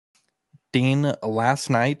Dean, last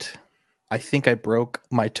night, I think I broke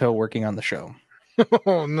my toe working on the show.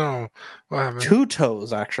 Oh no! What happened? 2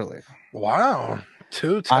 toes, actually. Wow,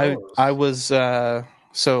 2 I toes. I was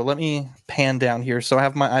so let me pan down here. So I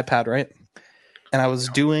have my iPad, right? And I was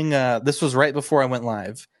doing this was right before I went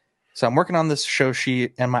live. So I'm working on this show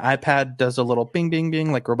sheet and my iPad does a little bing bing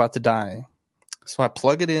bing like we're about to die. So I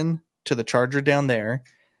plug it in to the charger down there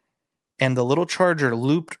and the little charger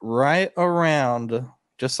looped right around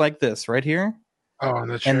just like this right here. Oh, on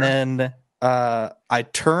the chair. And then I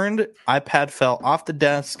turned, iPad fell off the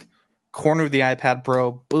desk, corner of the iPad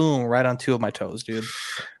Pro, boom, right on 2 of my toes, dude.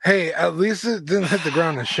 Hey, at least it didn't hit the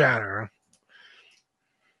ground and shatter.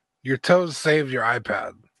 Your toes saved your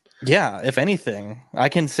iPad. Yeah, if anything, I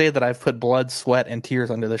can say that I've put blood, sweat, and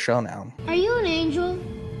tears under the show now. Are you an angel?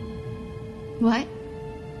 What?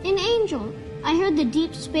 An angel. I heard the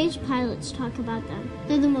deep space pilots talk about them.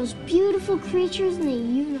 They're the most beautiful creatures in the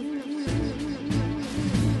universe.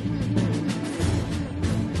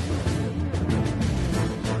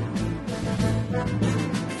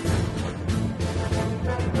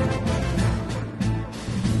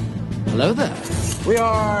 Hello there. We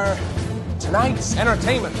are tonight's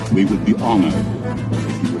entertainment. We would be honored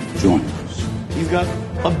if you would join us. He's got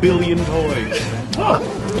a billion toys.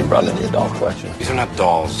 You brought in the doll collection. These are not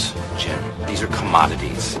dolls, Jim. These are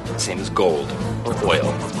commodities. Same as gold or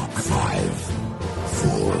oil. 5,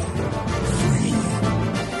 4, 3,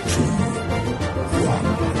 2,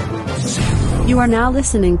 1, 0. You are now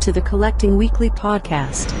listening to the Collecting Weekly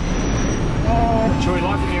podcast. Shall we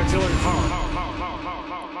lock in the artillery power?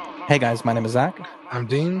 Hey guys, my name is Zach. I'm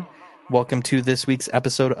Dean. Welcome to this week's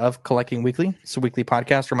episode of Collecting Weekly. It's a weekly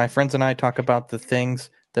podcast where my friends and I talk about the things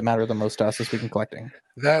that matter the most to us this week in collecting.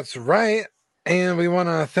 That's right. And we want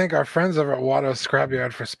to thank our friends over at Watto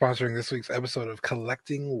Scrapyard for sponsoring this week's episode of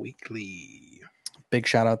Collecting Weekly. Big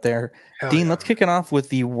shout out there. Hell Dean, yeah. let's kick it off with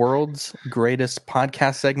the world's greatest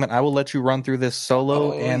podcast segment. I will let you run through this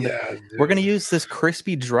solo, we're going to use this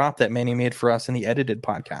crispy drop that Manny made for us in the edited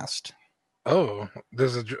podcast. Oh,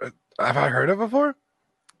 have I heard it before?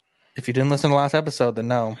 If you didn't listen to the last episode, then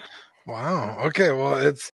no. Wow. Okay, well,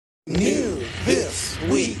 it's New this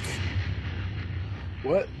week.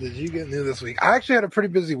 what did you get new this week? I actually had a pretty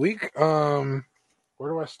busy week. Where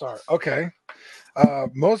do I start? Okay.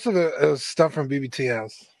 Most of it is stuff from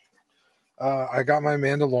BBTS. I got my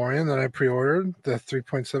Mandalorian that I pre-ordered, the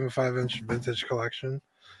 3.75-inch vintage collection.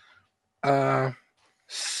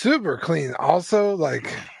 Super clean. Also,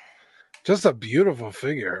 like, just a beautiful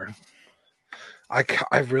figure.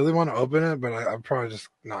 I really want to open it, but I'm probably just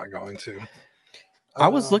not going to. I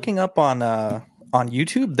was looking up on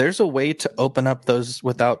YouTube. There's a way to open up those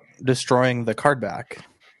without destroying the card back.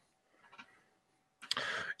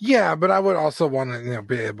 Yeah, but I would also want to,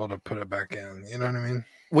 be able to put it back in. You know what I mean?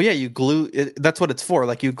 Well, yeah, you glue it. That's what it's for.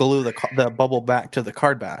 Like you glue the bubble back to the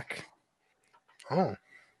card back. Oh,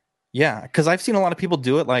 yeah, because I've seen a lot of people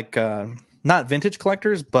do it. Like not vintage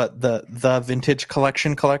collectors, but the vintage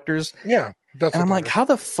collection collectors. Yeah, that's. And I'm like, how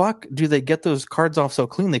the fuck do they get those cards off so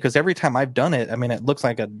cleanly? Because every time I've done it, I mean, it looks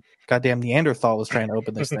like a goddamn Neanderthal was trying to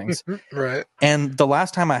open these things. Right. And the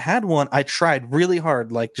last time I had one, I tried really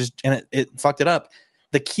hard, and it fucked it up.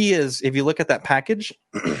 The key is, if you look at that package,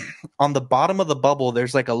 on the bottom of the bubble,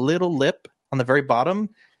 there's like a little lip on the very bottom.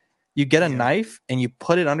 You get a knife and you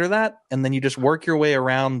put it under that, and then you just work your way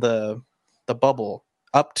around the bubble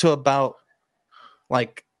up to about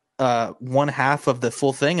like one half of the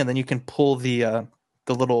full thing, and then you can pull the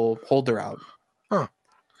little holder out. Huh.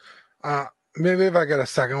 Maybe if I get a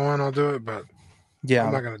second one, I'll do it, but yeah,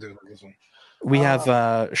 I'm not gonna do it with this one. We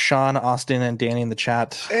have Sean, Austin, and Danny in the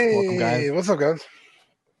chat. Hey, welcome, guys. What's up, guys?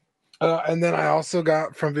 And then I also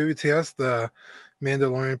got from BBTS the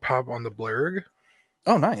Mandalorian pop on the Blurg.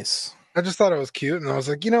 Oh, nice. I just thought it was cute, and I was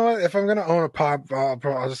like, you know what? If I'm gonna own a pop,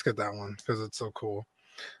 I'll just get that one because it's so cool.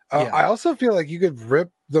 I also feel like you could rip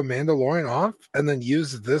the Mandalorian off and then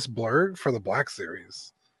use this Blurg for the Black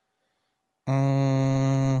Series.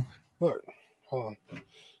 Look, hold on.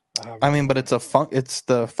 I mean, but it's the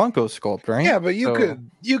Funko sculpt, right? Yeah, but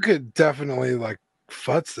you could definitely like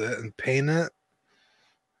futz it and paint it.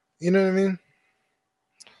 You know what I mean?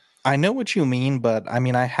 I know what you mean, but I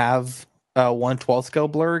mean, I have a 1/12 scale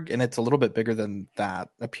Blurg, and it's a little bit bigger than that.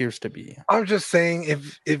 Appears to be. I'm just saying,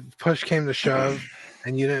 if push came to shove,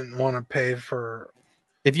 and you didn't want to pay for,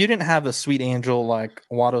 if you didn't have a sweet angel like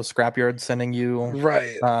Watto Scrapyard sending you,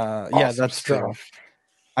 right? Awesome, yeah, that's stuff. True.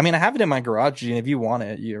 I mean, I have it in my garage, and if you want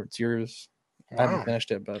it, it's yours. Wow. I haven't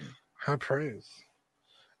finished it, but high praise.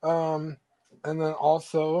 And then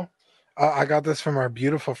also, I got this from our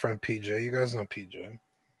beautiful friend PJ. You guys know PJ.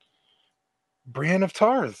 Brienne of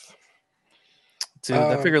Tarth. Dude,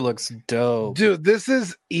 that figure looks dope. Dude, this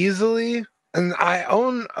is easily, and I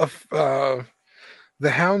own the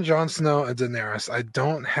Hound, Jon Snow, and Daenerys. I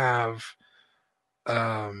don't have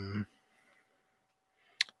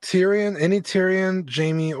Tyrion,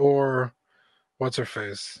 Jaime, or what's her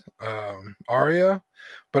face, Arya.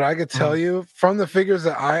 But I could tell you from the figures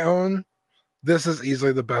that I own, this is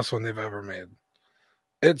easily the best one they've ever made.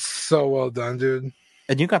 It's so well done, dude.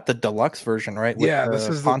 And you got the deluxe version, right? Yeah, this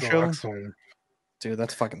is the deluxe one. Dude,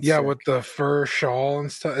 that's fucking sick. Sick. With the fur shawl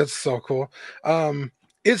and stuff. It's so cool.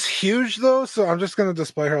 It's huge though, so I'm just gonna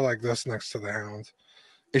display her like this next to the Hound.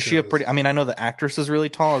 Is she a pretty? I mean, I know the actress is really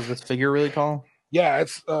tall. Is this figure really tall? Yeah,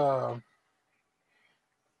 it's. I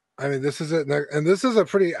mean, this is it, and this is a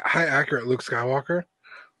pretty high accurate Luke Skywalker.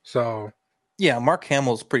 So. Yeah, Mark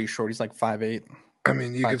Hamill's pretty short. He's like 5'8". I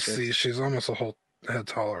mean, you could see she's almost a whole head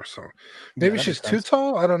taller. So maybe she's too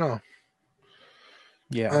tall. I don't know.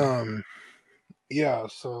 Yeah. Yeah.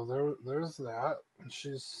 So there's that.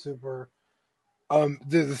 She's super.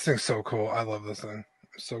 Dude, this thing's so cool. I love this thing.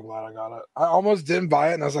 I'm so glad I got it. I almost didn't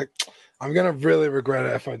buy it, and I was like, I'm gonna really regret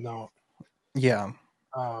it if I don't. Yeah.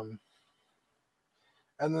 And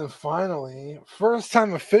then finally, first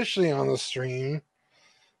time officially on the stream,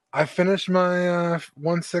 I finished my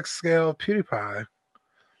 1/6 scale PewDiePie.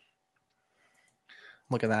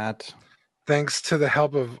 Look at that. Thanks to the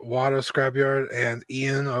help of Watto Scrapyard and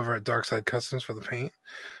Ian over at Darkside Customs for the paint.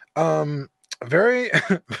 Very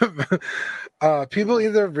people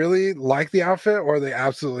either really like the outfit or they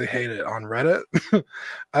absolutely hate it on Reddit.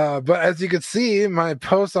 But as you can see, my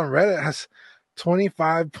post on Reddit has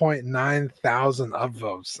 25.9 thousand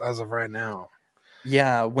upvotes as of right now.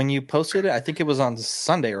 Yeah, when you posted it, I think it was on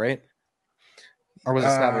Sunday, right? Or was it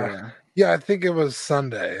Saturday? Yeah, I think it was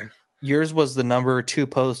Sunday. Yours was the number 2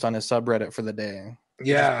 post on his subreddit for the day.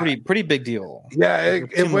 Yeah, pretty big deal. Yeah,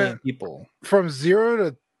 it went people from 0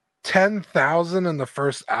 to 10,000 in the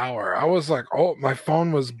first hour. I was like, oh, my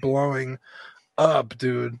phone was blowing up,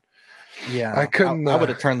 dude. Yeah, I couldn't. I would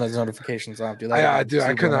have turned those notifications off, dude. I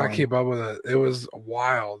could not keep up with it. It was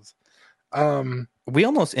wild. We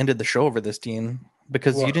almost ended the show over this, Dean,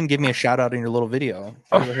 because you didn't give me a shout out in your little video.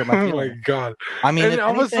 Oh my god! I mean,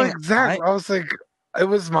 I was like, Zach, I was like, it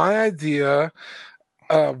was my idea.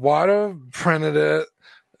 Watto printed it.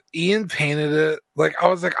 Ian painted it. Like, I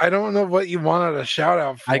was like, I don't know what you wanted a shout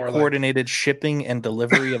out for. I coordinated shipping and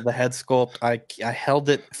delivery of the head sculpt. I held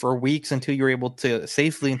it for weeks until you were able to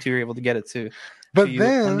get it to. But to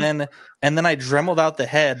then and then I dremeled out the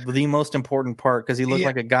head, the most important part, because he looked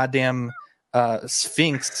like a goddamn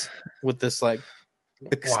sphinx with this like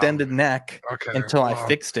extended neck. Okay, until I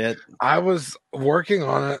fixed it. I was working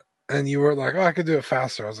on it. And you were like, "Oh, I could do it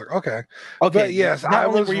faster." I was like, "Okay." But yes, not I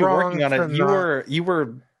only was were you wrong working on it. You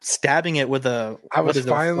were stabbing it with a. I was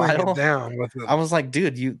filing it down with it. I was like,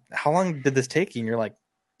 "Dude, how long did this take you?" And you're like,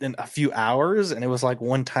 "In a few hours," and it was like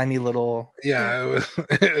one tiny little. Yeah, it was.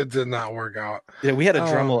 It did not work out. Yeah, we had to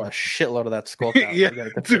Dremel a shitload of that sculpt out. Yeah,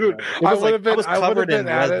 dude, I would have been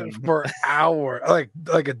at it for hours,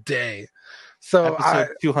 like a day. So I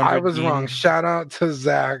was wrong. Shout out to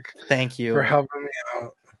Zach. Thank you for helping me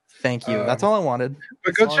out. Thank you. That's all I wanted.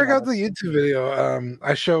 But go check out the YouTube video.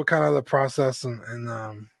 I show kind of the process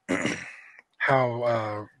and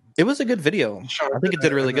how it was a good video. I think it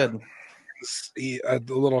did really good. A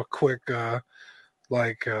little quick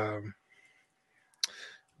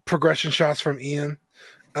progression shots from Ian.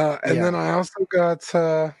 And then I also got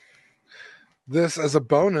this as a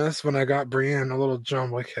bonus when I got Brienne a little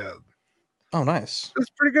John Wick head. Oh, nice.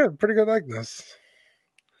 It's pretty good. Pretty good likeness.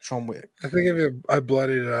 John Wick. I think if I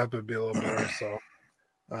bloodied it up, it'd be a little better. So,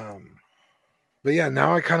 but yeah,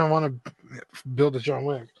 now I kind of want to build a John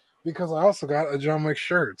Wick because I also got a John Wick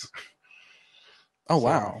shirt. Oh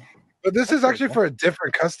wow! But this is actually for a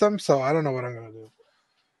different custom, so I don't know what I'm gonna do.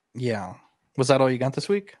 Yeah, was that all you got this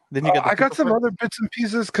week? Then you I got some other bits and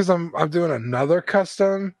pieces because I'm doing another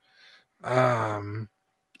custom.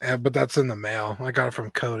 But that's in the mail. I got it from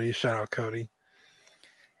Cody. Shout out Cody.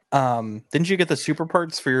 Didn't you get the super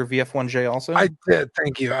parts for your VF1J also? I did,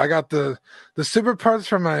 thank you. I got the super parts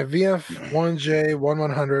for my VF1J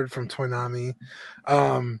 1100 from Toynami.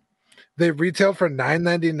 They retailed for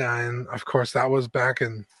 $9.99. Of course, that was back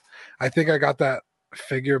in. I think I got that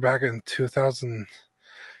figure back in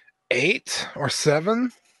 2008 or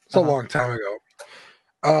 7. It's a long time ago.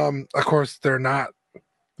 Of course, they're not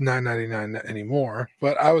 $9.99 anymore,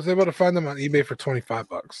 but I was able to find them on eBay for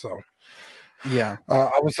 $25. So. Yeah,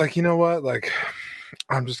 I was like, you know what? Like,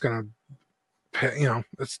 I'm just gonna pay.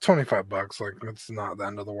 It's $25. Like, it's not the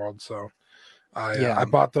end of the world. So, I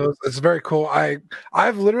bought those. It's very cool.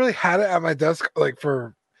 I've literally had it at my desk like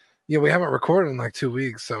for, Yeah, we haven't recorded in like 2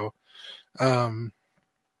 weeks, so I've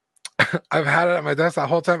had it at my desk that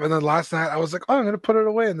whole time, and then last night I was like, "Oh, I'm gonna put it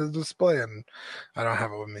away in the display," and I don't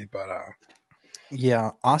have it with me. But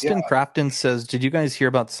yeah, Austin Crafton says, "Did you guys hear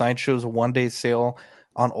about Sideshow's one-day sale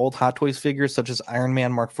on old Hot Toys figures such as Iron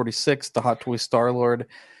Man Mark 46, the Hot Toys Star Lord?"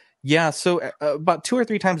 Yeah, so about 2 or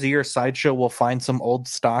 3 times a year, Sideshow will find some old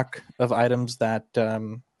stock of items that,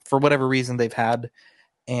 for whatever reason, they've had,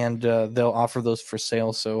 and they'll offer those for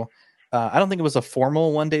sale. So I don't think it was a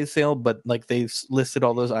formal one-day sale, but like they listed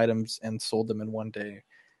all those items and sold them in one day.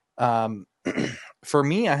 For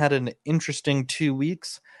me, I had an interesting 2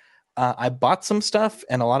 weeks. I bought some stuff,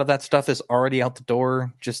 and a lot of that stuff is already out the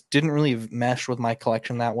door. Just didn't really mesh with my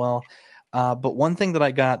collection that well. But one thing that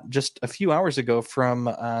I got just a few hours ago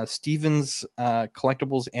from Stevens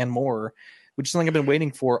Collectibles and More, which is something I've been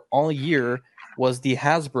waiting for all year, was the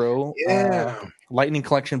Hasbro Lightning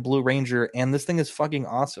Collection Blue Ranger, and this thing is fucking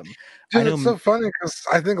awesome. Dude, it's so funny because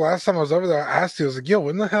I think last time I was over there, I asked you, I was like, "Yo,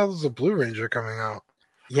 when the hell is the Blue Ranger coming out?"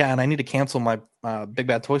 Yeah, and I need to cancel my Big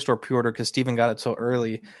Bad Toy Store pre-order because Steven got it so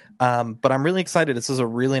early. But I'm really excited. This is a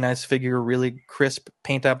really nice figure, really crisp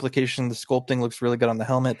paint application. The sculpting looks really good on the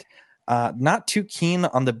helmet. Not too keen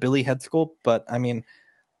on the Billy head sculpt, but I mean,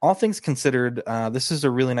 all things considered, this is a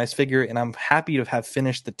really nice figure, and I'm happy to have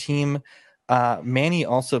finished the team. Manny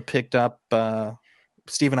also picked up,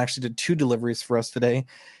 Steven actually did 2 deliveries for us today,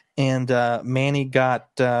 and Manny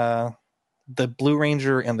got the Blue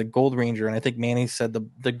Ranger and the Gold Ranger, and I think Manny said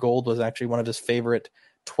the Gold was actually one of his favorite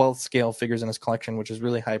 12th scale figures in his collection, which is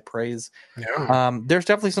really high praise. Yeah. There's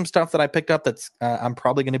definitely some stuff that I picked up that's I'm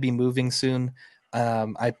probably going to be moving soon.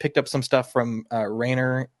 I picked up some stuff from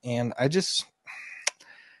Rainer, and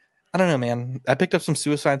I don't know, man. I picked up some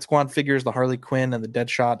Suicide Squad figures, the Harley Quinn and the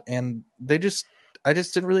Deadshot, and I just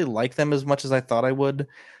didn't really like them as much as I thought I would.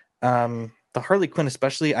 The Harley Quinn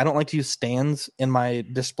especially, I don't like to use stands in my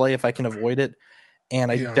display if I can avoid it,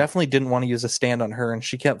 and I definitely didn't want to use a stand on her, and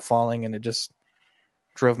she kept falling, and it just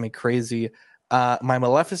drove me crazy. My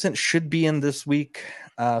Maleficent should be in this week,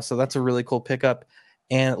 so that's a really cool pickup.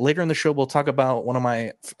 And later in the show, we'll talk about one of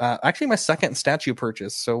my, actually my second statue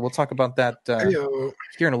purchase. So we'll talk about that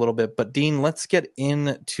here in a little bit. But Dean, let's get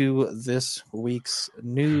into this week's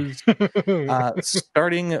news.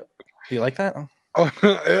 Starting, do you like that? Oh,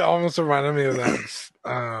 it almost reminded me of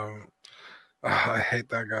that. I hate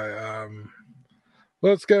that guy.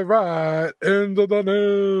 Let's get right into the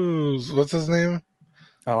news. What's his name?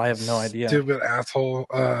 Oh, I have no idea. Stupid asshole.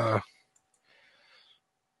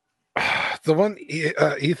 The one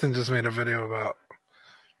Ethan just made a video about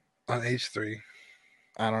on H3.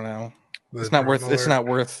 I don't know. It's not worth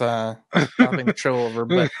stopping the show over.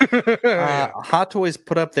 But Hot Toys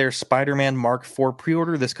put up their Spider-Man Mark IV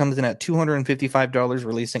pre-order. This comes in at $255,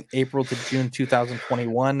 releasing April to June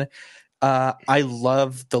 2021. I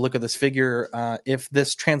love the look of this figure. If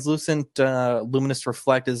this translucent luminous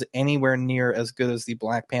reflect is anywhere near as good as the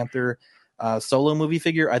Black Panther solo movie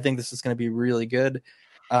figure, I think this is going to be really good.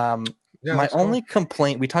 My only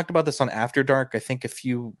complaint, we talked about this on After Dark, I think a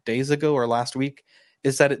few days ago or last week,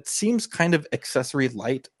 is that it seems kind of accessory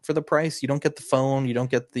light for the price. You don't get the phone, you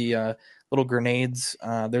don't get the little grenades.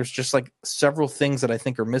 There's just like several things that I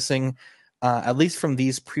think are missing, at least from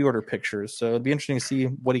these pre-order pictures. So it'd be interesting to see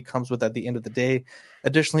what he comes with at the end of the day.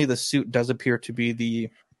 Additionally, the suit does appear to be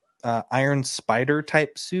the Iron Spider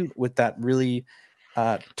type suit with that really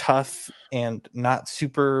tough and not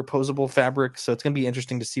super posable fabric. So it's going to be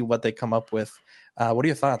interesting to see what they come up with. What are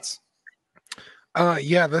your thoughts?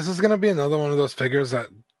 Yeah, this is going to be another one of those figures that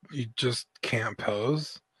you just can't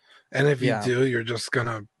pose. And if you do, you're just going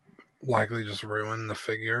to likely just ruin the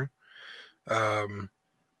figure.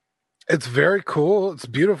 It's very cool. It's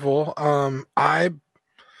beautiful. I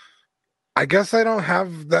guess I don't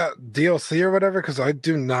have that DLC or whatever because I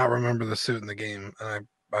do not remember the suit in the game. And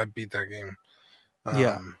I beat that game.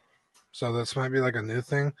 So this might be like a new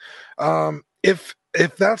thing. If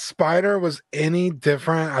that spider was any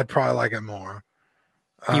different, I'd probably like it more.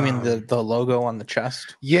 You mean the logo on the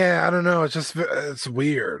chest? Yeah, I don't know. It's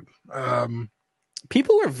weird.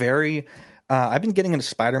 People are very. I've been getting into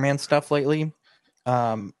Spider-Man stuff lately.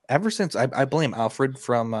 Ever since I blame Alfred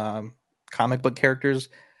from comic book characters,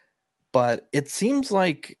 but it seems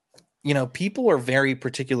like people are very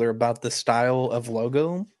particular about the style of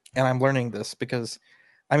logo, and I'm learning this because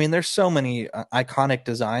I mean there's so many iconic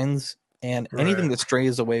designs, and anything that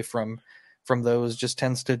strays away from those just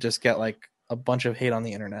tends to just get like a bunch of hate on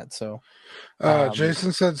the internet. So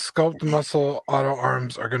Jason said sculpt muscle auto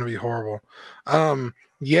arms are going to be horrible.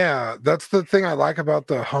 Yeah, that's the thing I like about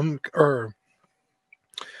the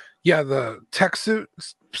the tech suit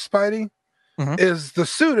Spidey is the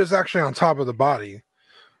suit is actually on top of the body.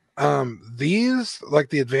 These, like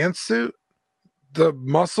the advanced suit, the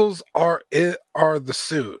muscles are the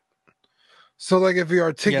suit. So like if you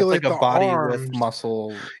articulate like a the body arms, with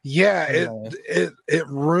muscle. it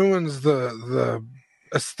ruins the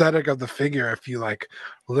aesthetic of the figure if you like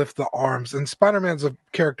lift the arms. And Spider-Man's a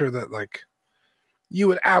character that like you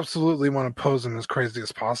would absolutely want to pose him as crazy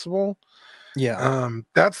as possible. Yeah.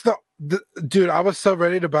 That's the dude. I was so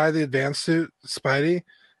ready to buy the advanced suit Spidey,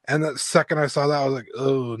 and the second I saw that, I was like,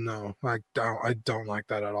 oh no, I don't like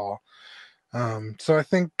that at all. So I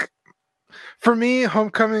think for me,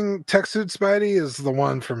 Homecoming tech suit Spidey is the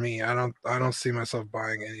one for me. I don't see myself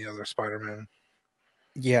buying any other Spider-Man.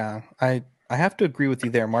 Yeah, I have to agree with you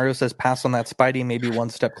there. Mario says pass on that Spidey, maybe one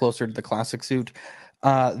step closer to the classic suit.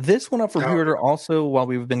 This one up for pre-order also while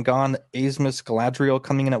we've been gone. Asmus Galadriel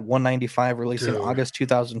coming in at $195, releasing August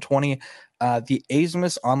 2020. The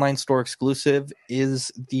Asmus online store exclusive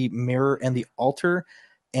is the mirror and the altar.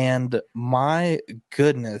 And my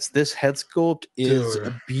goodness, this head sculpt is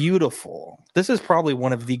beautiful. This is probably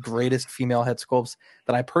one of the greatest female head sculpts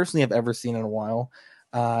that I personally have ever seen in a while.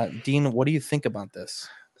 Dean, what do you think about this?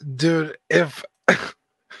 Dude, if the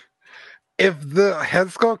head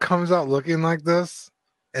sculpt comes out looking like this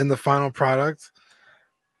in the final product,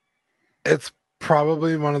 it's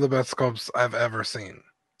probably one of the best sculpts I've ever seen.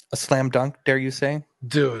 A slam dunk, dare you say?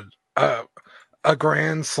 Dude, a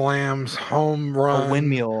grand slams, home run,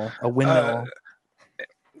 a windmill.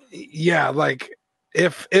 Yeah, like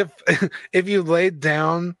if you laid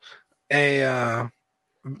down a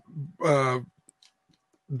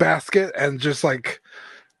basket and just like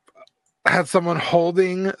had someone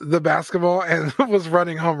holding the basketball and was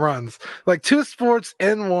running home runs, like two sports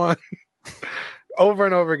in one, over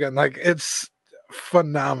and over again. Like it's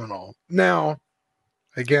phenomenal. Now,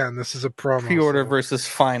 again, this is a promo. Pre-order versus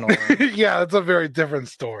final. Yeah, it's a very different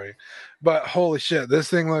story. But holy shit, this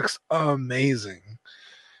thing looks amazing.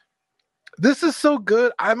 This is so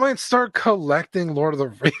good. I might start collecting Lord of the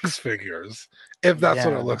Rings figures if that's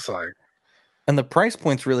what it looks like. And the price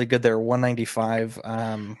point's really good there,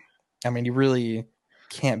 $195. I mean, you really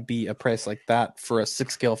can't beat a price like that for a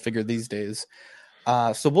 6-scale figure these days.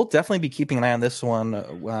 So we'll definitely be keeping an eye on this one.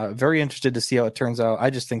 Very interested to see how it turns out. I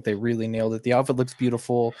just think they really nailed it. The outfit looks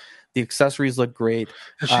beautiful. The accessories look great.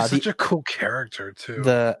 And she's such a cool character too.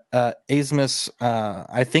 The Asmus,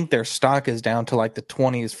 I think their stock is down to like the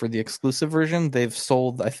 20s for the exclusive version. They've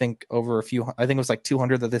sold, I think, over a few. I think it was like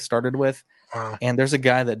 200 that they started with. Wow. And there's a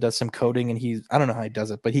guy that does some coding, and I don't know how he does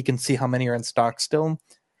it, but he can see how many are in stock still.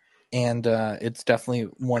 And it's definitely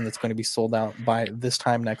one that's going to be sold out by this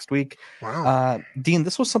time next week. Wow. Dean,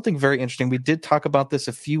 this was something very interesting. We did talk about this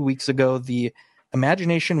a few weeks ago. The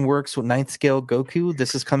Imagination Works with 9th Scale Goku.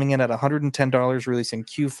 This is coming in at $110, releasing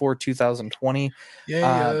Q4 2020.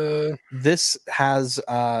 Yeah. This has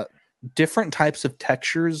different types of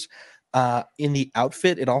textures in the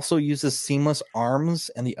outfit. It also uses seamless arms,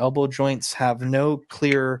 and the elbow joints have no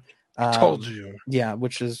clear... Told you. Yeah,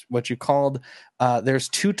 which is what you called. There's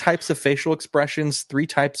 2 types of facial expressions, 3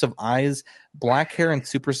 types of eyes, black hair and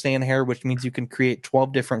Super Saiyan hair, which means you can create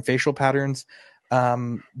 12 different facial patterns.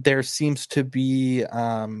 There seems to be,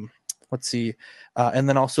 let's see, and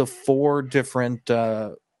then also 4 different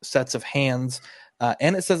sets of hands.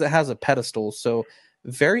 And it says it has a pedestal. So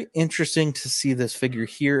very interesting to see this figure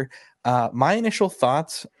here. My initial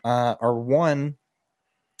thoughts are, one,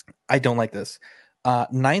 I don't like this.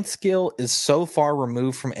 9th Scale is so far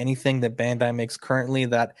removed from anything that Bandai makes currently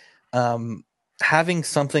that having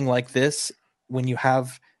something like this when you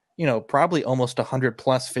have, probably almost 100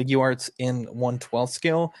 plus Figuarts in 1/12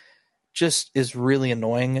 scale just is really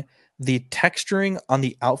annoying. The texturing on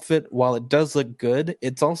the outfit, while it does look good,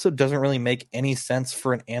 it also doesn't really make any sense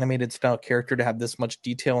for an animated style character to have this much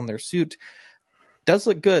detail in their suit. Does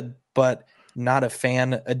look good, but not a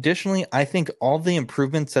fan. Additionally, I think all the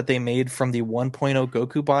improvements that they made from the 1.0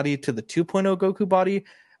 Goku body to the 2.0 Goku body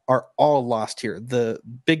are all lost here. The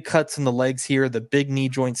big cuts in the legs here, the big knee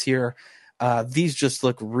joints here, these just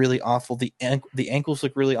look really awful. The ankles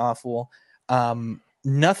look really awful.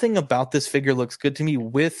 Nothing about this figure looks good to me,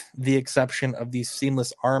 with the exception of these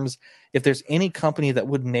seamless arms. If there's any company that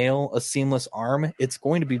would nail a seamless arm, it's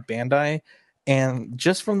going to be Bandai. And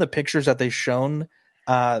just from the pictures that they've shown,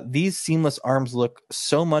 these seamless arms look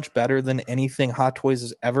so much better than anything Hot Toys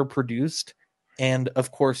has ever produced. And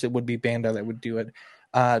of course, it would be Bandai that would do it.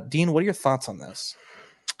 Dean, what are your thoughts on this?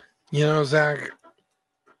 Zach,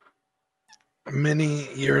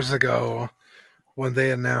 many years ago when they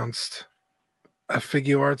announced a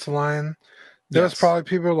Figuarts line, there was probably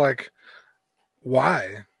people like,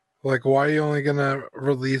 why? Like, why are you only gonna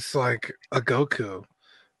release like a Goku?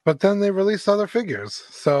 But then they released other figures.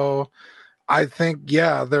 So I think,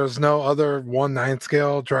 yeah, there's no other 1/9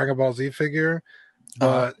 scale Dragon Ball Z figure.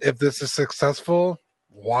 But if this is successful,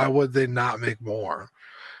 why would they not make more?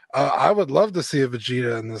 I would love to see a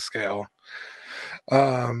Vegeta in this scale.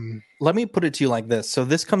 Let me put it to you like this. So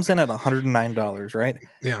this comes in at $109, right?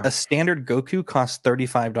 Yeah. A standard Goku costs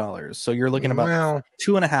 $35. So you're looking about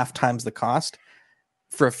 2.5 times the cost.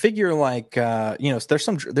 For a figure like there's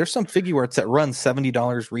some figures that run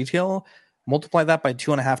 $70 retail. Multiply that by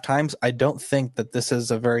 2.5 times. I don't think that this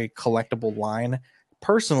is a very collectible line.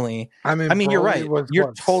 Personally, I mean, you're right.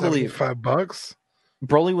 You're totally $75.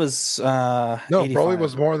 Broly was no, 85. Broly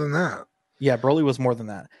was more than that. Yeah, Broly was more than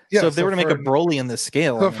that. Yeah, so if they were to make a Broly in this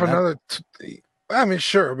scale, so for another,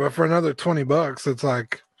 sure, but for another $20, it's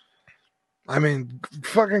like, I mean,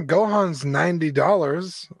 fucking Gohan's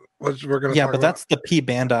 $90, which we're gonna. Yeah, but that's the P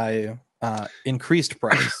Bandai increased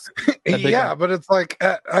price. Yeah, but it's like,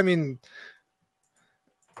 I mean,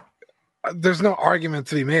 there's no argument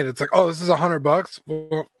to be made. It's like, oh, this is $100.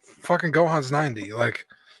 Well, fucking Gohan's 90. Like,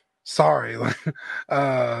 sorry, like,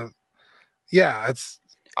 yeah,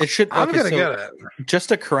 it should. I'm gonna get it.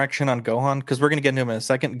 Just a correction on Gohan, because we're gonna get into him in a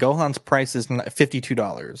second. Gohan's price is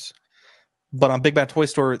 $52, but on Big Bad Toy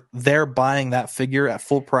Store, they're buying that figure at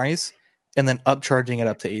full price and then upcharging it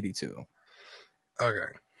up to $82.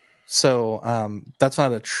 Okay. So that's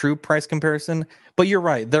not a true price comparison, but you're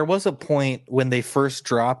right. There was a point when they first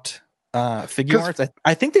dropped Figuarts.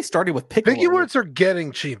 I think they started with Piccolo. Figuarts are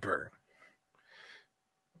getting cheaper.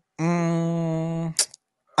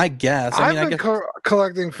 I guess. I've been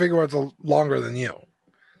collecting Figuarts longer than you.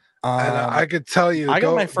 And I could tell you, I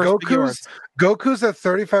got my first Goku's at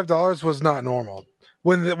 $35 was not normal.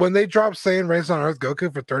 When they dropped Saiyan Race on Earth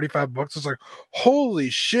Goku for $35, it's like, holy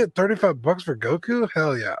shit, $35 for Goku?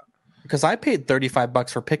 Hell yeah. Because I paid $35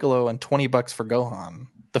 for Piccolo and $20 for Gohan.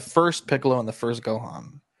 The first Piccolo and the first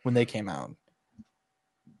Gohan when they came out.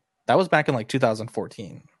 That was back in like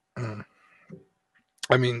 2014.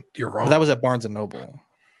 I mean, you're wrong. But that was at Barnes and Noble.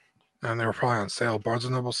 And they were probably on sale. Barnes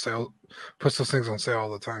and Noble puts those things on sale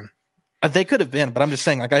all the time. They could have been, but I'm just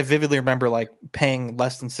saying, like, I vividly remember like paying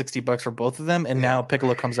less than $60 for both of them, and now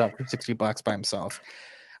Piccolo comes out for $60 by himself.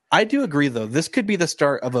 I do agree, though. This could be the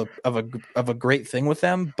start of a great thing with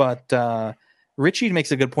them, but Richie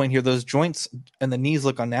makes a good point here. Those joints and the knees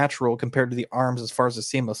look unnatural compared to the arms as far as the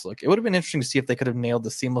seamless look. It would have been interesting to see if they could have nailed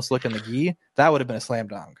the seamless look in the gi. That would have been a slam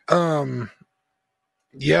dunk.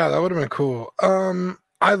 Yeah, that would have been cool.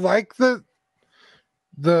 I like the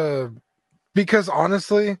because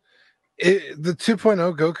honestly, the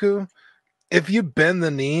 2.0 Goku, if you bend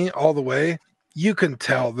the knee all the way, you can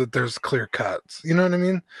tell that there's clear cuts. You know what I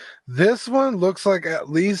mean? This one looks like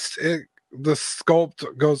at least the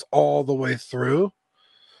sculpt goes all the way through.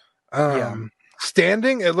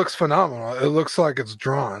 Standing, it looks phenomenal. It looks like it's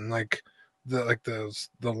drawn. Like the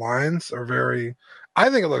lines are very.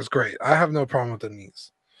 I think it looks great. I have no problem with the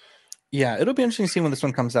knees. Yeah, it'll be interesting to see when this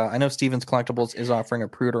one comes out. I know Stevens Collectibles is offering a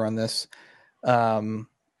pre-order on this.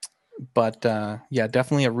 But yeah,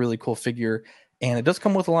 definitely a really cool figure. And it does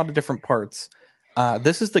come with a lot of different parts.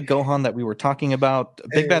 This is the Gohan that we were talking about.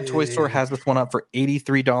 Big Bad Toy Store has this one up for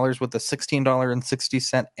 $83 with a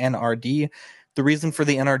 $16.60 NRD. The reason for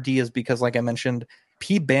the NRD is because, like I mentioned,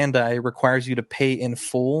 P Bandai requires you to pay in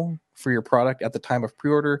full for your product at the time of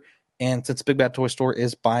pre-order. And since Big Bad Toy Store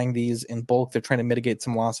is buying these in bulk, they're trying to mitigate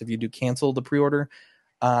some loss if you do cancel the pre-order.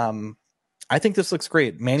 I think this looks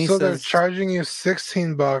great. Manny says they're charging you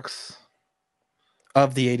 $16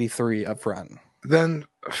 of the 83 up front. Then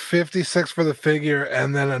 56 for the figure,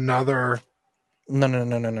 and then another.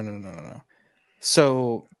 No.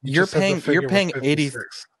 So you're paying 80.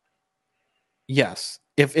 Yes.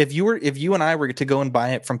 If you and I were to go and buy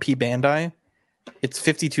it from P Bandai, it's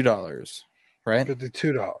 $52, right?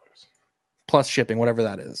 $52 plus shipping, whatever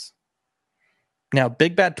that is. Now,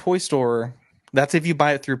 Big Bad Toy Store, that's if you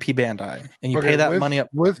buy it through P Bandai and you pay that money up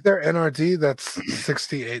with their NRD. That's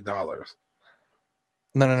 $68.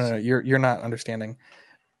 No. You're not understanding.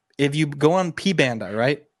 If you go on P Bandai,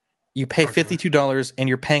 right? You pay $52 and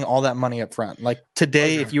you're paying all that money up front. Like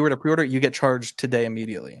today, if you were to pre-order, you get charged today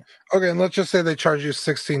immediately. Okay, and let's just say they charge you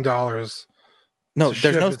 $16. No,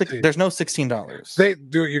 there's no $16. They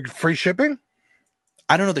do you free shipping?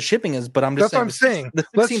 I don't know what the shipping is, but I'm just saying. That's what I'm saying. The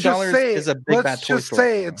 $16 is a Big Bad Toy Store.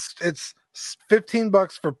 Let's just say it's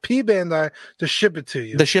 $15 for P Bandai to ship it to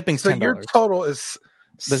you. The shipping's $10. Your total is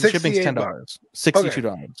the shipping's $10.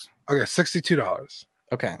 $62. Okay, $62.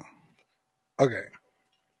 Okay.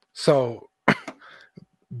 So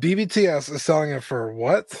BBTS is selling it for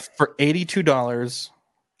what? For $82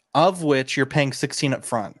 of which you're paying 16 up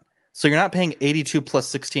front. So you're not paying 82 plus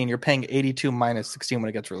 16. You're paying 82 minus 16 when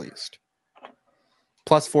it gets released,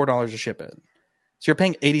 plus $4 to ship it. So you're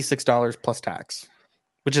paying $86 plus tax,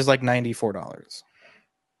 which is like $94.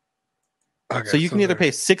 Okay, so you can either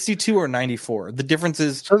pay 62 or 94. The difference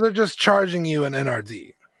is, so they're just charging you an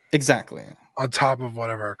NRD exactly, on top of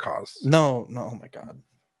whatever it costs. No, oh my god.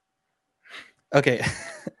 Okay.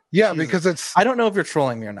 Yeah, because it's. I don't know if you're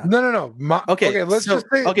trolling me or not. No. Okay, let's just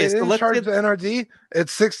say okay, they so didn't let's charge get the NRD.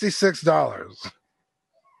 It's $66.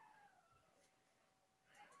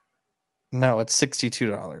 No, it's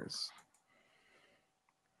 $62.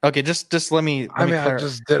 Okay, just let me. I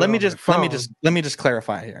Let me just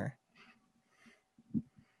clarify here.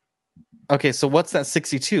 Okay, so what's that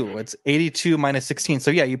 62? It's 82 minus 16.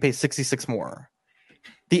 So yeah, you pay 66 more.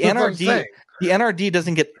 The NRD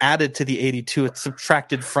doesn't get added to the 82. It's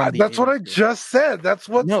subtracted from the. That's 82. what I just said. That's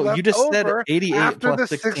what's left you just said over 88 after plus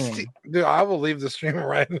the 16. Dude, I will leave the stream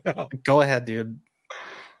right now. Go ahead, dude.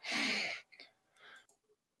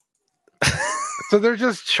 So they're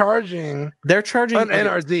just charging. They're charging an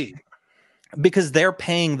NRD because they're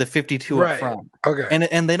paying the 52 up front. Okay,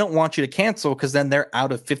 and they don't want you to cancel because then they're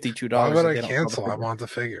out of $52. Why would I cancel? I want the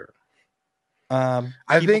figure. I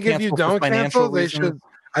think if you don't cancel, they should.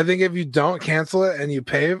 I think if you don't cancel it and you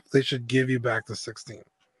pay, they should give you back the 16.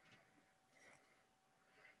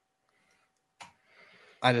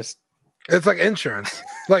 It's like insurance.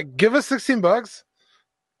 Like, give us $16,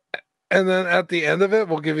 and then at the end of it,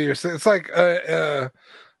 we'll give you your. It's like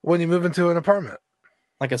when you move into an apartment,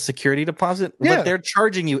 like a security deposit. Yeah. But they're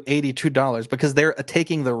charging you $82 because they're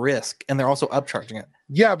taking the risk and they're also upcharging it.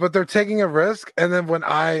 Yeah, but they're taking a risk, and then when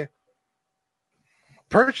I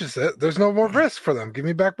purchase it, there's no more risk for them. Give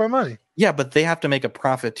me back my money. Yeah, but they have to make a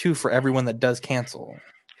profit too for everyone that does cancel.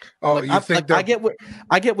 Oh, like, I get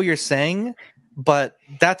what you're saying, but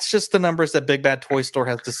that's just the numbers that Big Bad Toy Store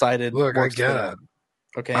has decided. Look, I get it.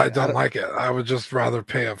 Okay, I don't like it. I would just rather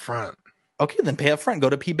pay up front. Okay, then pay up front. Go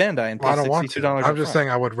to P Bandai and pay I don't want to. I'm just saying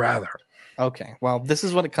I would rather. Okay, well, this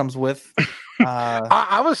is what it comes with.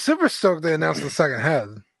 I was super stoked they announced the second head.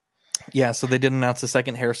 Yeah, so they did announce the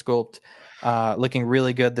second hair sculpt, looking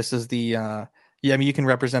really good. This is the I mean, you can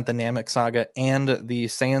represent the Namek saga and the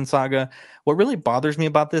Saiyan saga. What really bothers me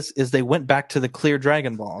about this is they went back to the clear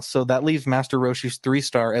Dragon Ball, so that leaves Master Roshi's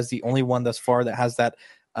 3-star as the only one thus far that has that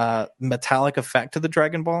metallic effect to the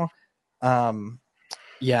Dragon Ball.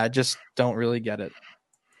 Yeah, I just don't really get it.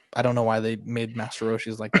 I don't know why they made Master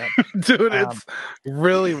Roshi's like that. Dude, it's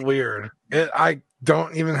really weird. I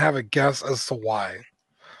don't even have a guess as to why.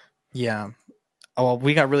 Yeah. Oh, well,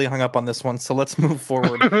 we got really hung up on this one, so let's move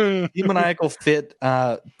forward. Demoniacal Fit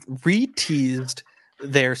re-teased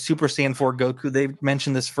their Super Saiyan 4 Goku. They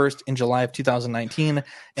mentioned this first in July of 2019,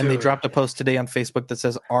 and they dropped a post today on Facebook that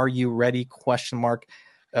says, "Are you ready?" ?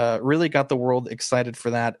 Really got the world excited for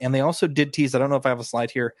that. And they also did tease, I don't know if I have a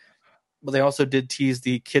slide here, but they also did tease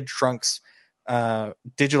the Kid Trunks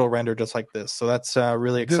digital render just like this. So that's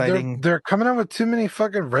really exciting. Dude, they're coming out with too many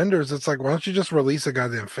fucking renders. It's like, why don't you just release a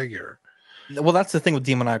goddamn figure? Well, that's the thing with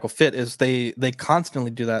Demoniacal Fit is they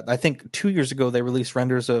constantly do that. I think 2 years ago they released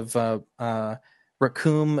renders of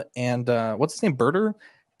Raccoon and what's his name, Birder,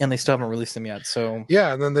 and they still haven't released them yet. So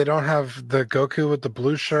yeah, and then they don't have the Goku with the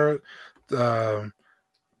blue shirt, the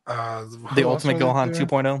Ultimate Gohan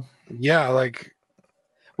 2.0. Yeah, like,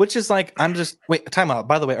 which is like, wait, time out.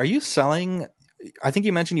 By the way, are you selling? I think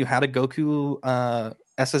you mentioned you had a Goku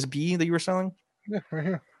SSB that you were selling. Yeah, right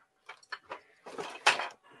here.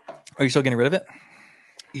 Are you still getting rid of it?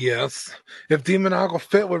 Yes. If Demoniacal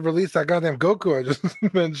Fit would release that goddamn Goku I just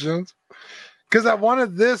mentioned. Because I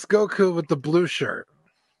wanted this Goku with the blue shirt.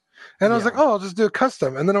 And I was like, oh, I'll just do a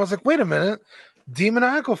custom. And then I was like, wait a minute.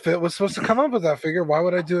 Demoniacal Fit was supposed to come up with that figure. Why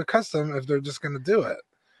would I do a custom if they're just going to do it?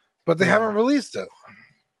 But they haven't released it.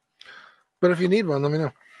 But if you need one, let me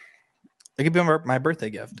know. It could be my birthday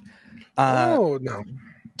gift. Oh, no.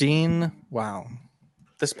 Dean, wow.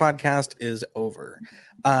 This podcast is over.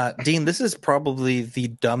 Dean, this is probably the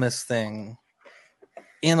dumbest thing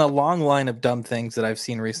in a long line of dumb things that I've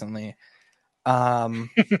seen recently. Bandai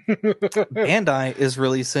is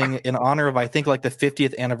releasing, in honor of, I think, like the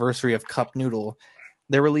 50th anniversary of Cup Noodle,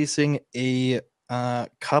 they're releasing a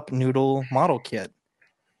Cup Noodle model kit.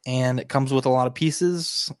 And it comes with a lot of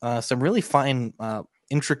pieces, some really fine,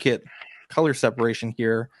 intricate color separation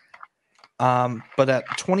here. But at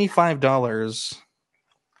 $25...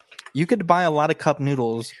 you could buy a lot of cup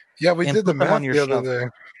noodles. Yeah, we did the math the other day.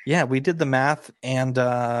 Yeah, we did the math. And,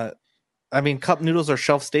 I mean, cup noodles are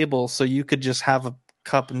shelf stable, so you could just have a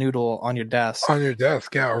cup noodle on your desk. On your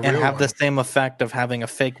desk, yeah. And have the same effect of having a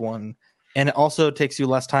fake one. And it also takes you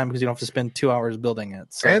less time because you don't have to spend 2 hours building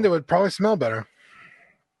it. So And it would probably smell better.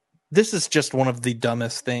 this is just one of the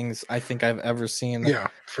dumbest things I think I've ever seen. Yeah,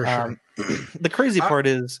 for sure. The crazy part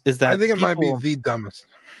is that I think it might be the dumbest.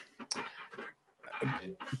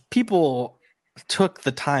 People took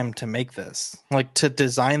the time to make this, like to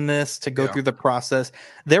design this, to go through the process.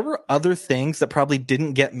 There were other things that probably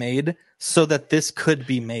didn't get made so that this could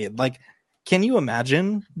be made. Like, can you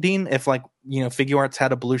imagine, Dean, if like, Figure Arts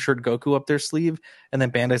had a blue shirt Goku up their sleeve and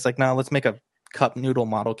then Bandai's like, no, let's make a cup noodle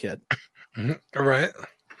model kit. Right.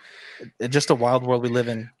 It's just a wild world we live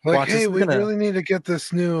in. Like, Watch, hey, we really need to get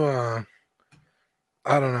this new, I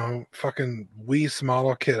don't know, fucking Whis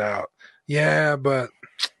model kit out. Yeah, but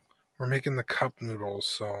we're making the cup noodles,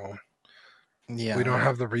 so we don't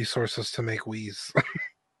have the resources to make Whis.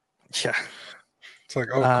 Yeah. It's like,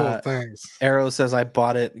 oh, cool, thanks. Arrow says, I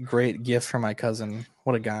bought it. Great gift for my cousin.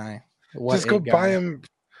 What a guy. Just go buy him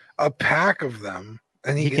a pack of them,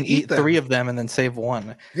 and he can eat them. 3 of them and then save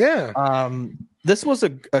 1. Yeah. This was a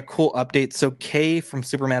cool update. So Kay from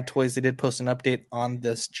Superman Toys, they did post an update on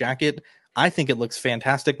this jacket. I think it looks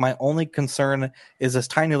fantastic. My only concern is this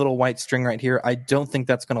tiny little white string right here. I don't think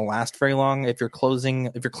that's going to last very long. If you're clasping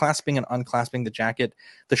and unclasping the jacket,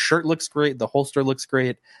 the shirt looks great. The holster looks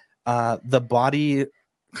great. The body,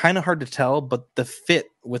 kind of hard to tell, but the fit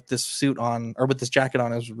with this suit on, or with this jacket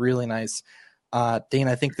on, is really nice. Dane,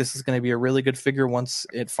 I think this is going to be a really good figure once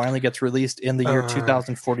it finally gets released in the year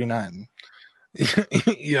 2049.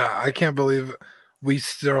 Yeah, I can't believe we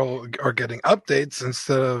still are getting updates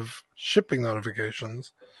instead of shipping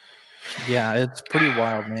notifications. Yeah, it's pretty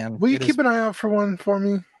wild, man. Will you keep an eye out for one for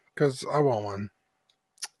me? Because I want one.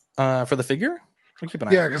 For the figure? We'll keep an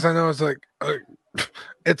eye out. Yeah, because I know it's like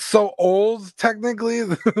it's so old technically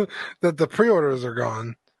that the pre-orders are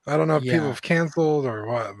gone. I don't know if people have canceled or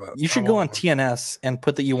what. But you should go on TNS and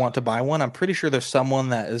put that you want to buy one. I'm pretty sure there's someone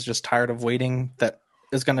that is just tired of waiting that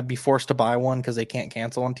is going to be forced to buy one because they can't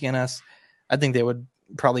cancel on TNS. I think they would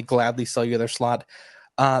probably gladly sell you their slot.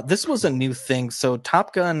 This was a new thing. So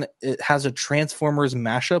Top Gun, it has a Transformers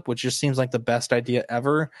mashup, which just seems like the best idea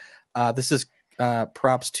ever. This is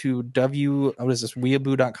props to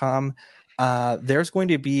weeaboo.com. There's going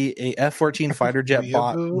to be a F-14 fighter jet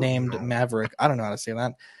bot named Maverick. I don't know how to say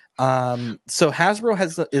that. So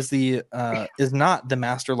Hasbro is not the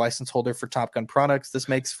master license holder for Top Gun products. This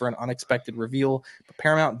makes for an unexpected reveal. But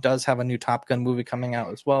Paramount does have a new Top Gun movie coming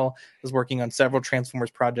out as well. Is working on several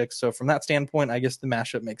Transformers projects. So from that standpoint, I guess the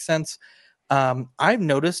mashup makes sense. I've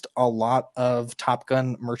noticed a lot of Top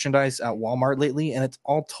Gun merchandise at Walmart lately, and it's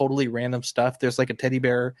all totally random stuff. There's like a teddy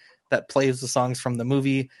bear that plays the songs from the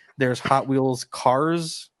movie. There's Hot Wheels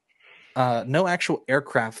cars. No actual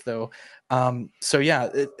aircraft though. So yeah,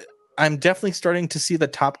 I'm definitely starting to see the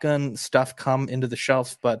Top Gun stuff come into the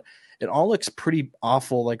shelves, but it all looks pretty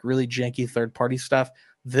awful, like really janky third-party stuff.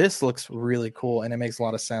 This looks really cool, and it makes a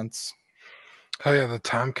lot of sense. Oh yeah, the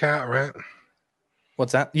Tomcat, right?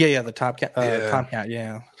 What's that? Yeah, the Tomcat. Tomcat,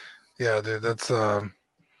 yeah. Yeah, dude, that's. I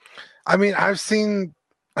mean,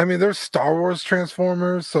 there's Star Wars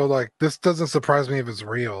Transformers, so like this doesn't surprise me if it's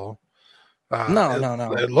real.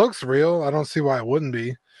 No. It looks real. I don't see why it wouldn't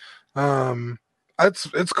be.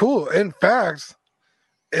 It's cool. In fact,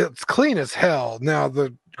 it's clean as hell. Now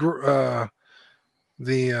the what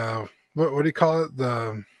do you call it?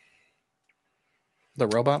 The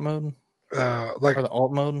robot mode, or the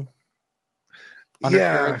alt mode.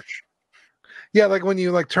 Yeah, like when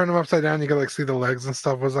you like turn them upside down, you can like see the legs and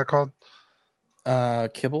stuff. What's that called?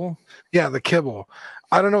 Kibble. Yeah, the kibble.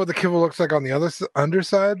 I don't know what the kibble looks like on the other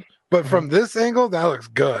underside, but from this angle, that looks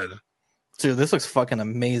good. Dude, this looks fucking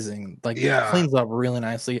amazing. Like, it cleans up really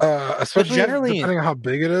nicely. Especially depending on how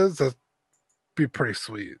big it is, that'd be pretty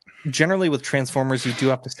sweet. Generally, with Transformers, you do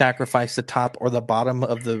have to sacrifice the top or the bottom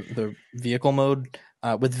of the vehicle mode,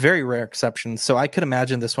 with very rare exceptions. So I could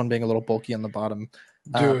imagine this one being a little bulky on the bottom.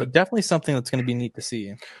 But definitely something that's going to be neat to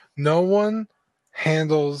see. No one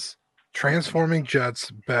handles transforming jets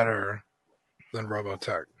better than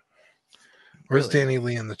Robotech. Where's Danny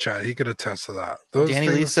Lee in the chat? He could attest to that. Danny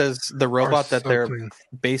Lee says the robot that they're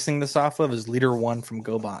basing this off of is Leader 1 from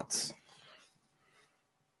GoBots.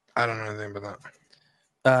 I don't know anything about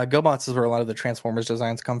that. GoBots is where a lot of the Transformers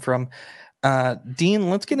designs come from. Dean,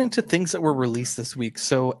 let's get into things that were released this week.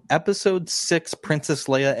 So Episode 6, Princess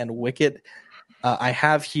Leia and Wicket. I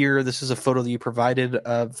have here, this is a photo that you provided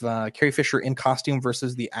of Carrie Fisher in costume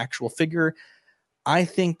versus the actual figure. I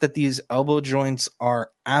think that these elbow joints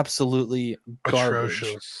are absolutely garbage.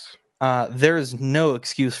 Atrocious. There is no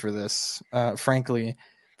excuse for this, frankly.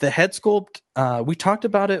 The head sculpt, we talked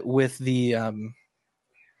about it with the...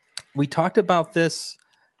 we talked about this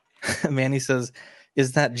Manny says,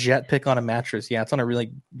 "Is that jet pick on a mattress?" Yeah, it's on a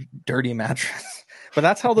really dirty mattress. But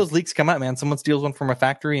that's how those leaks come out, man. Someone steals one from a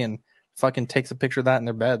factory and fucking takes a picture of that in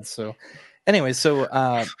their bed. So, anyway,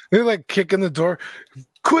 they're like kicking the door.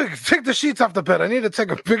 Quick, take the sheets off the bed. I need to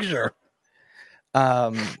take a picture.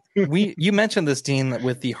 You mentioned this, Dean,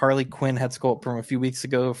 with the Harley Quinn head sculpt from a few weeks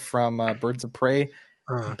ago from Birds of Prey,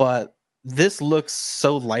 but this looks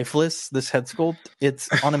so lifeless. This head sculpt, it's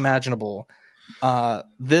unimaginable.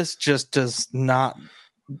 This just has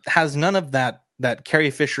none of that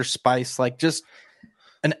Carrie Fisher spice. Like, just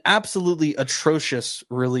an absolutely atrocious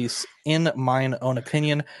release, in my own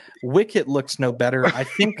opinion. Wicket looks no better. I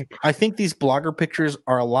think these blogger pictures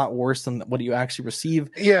are a lot worse than what you actually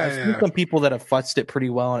receive. I've seen some people that have futzed it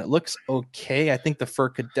pretty well, and it looks okay. I think the fur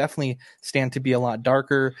could definitely stand to be a lot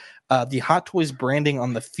darker. The Hot Toys branding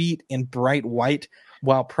on the feet in bright white,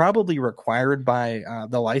 while probably required by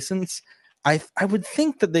the license, I would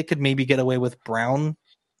think that they could maybe get away with brown,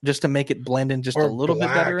 just to make it blend in just a little bit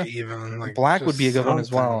better. Even like black would be a good one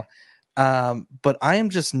as well. But I am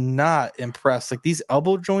just not impressed. Like, these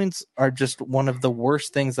elbow joints are just one of the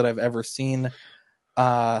worst things that I've ever seen.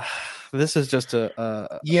 This is just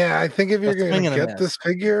I think if you're going to get this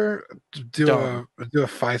figure, do a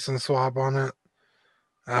Fison swap on it.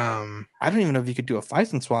 I don't even know if you could do a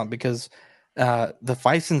Fison swap, because the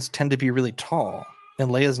Fisons tend to be really tall, and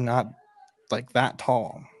Leia's not like that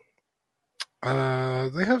tall.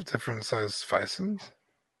 They have different size Fisons.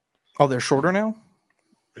 Oh, they're shorter now?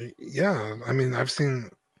 Yeah, I mean, I've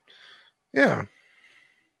seen. Yeah.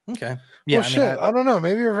 Okay. Yeah. Well, I don't know.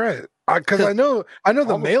 Maybe you're right. Because I know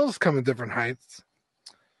the males come in different heights.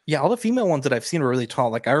 Yeah, all the female ones that I've seen were really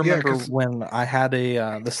tall. Like, I remember when I had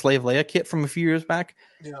the Slave Leia kit from a few years back.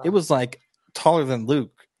 Yeah. It was like taller than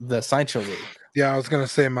Luke, the sideshow Luke. Yeah, I was gonna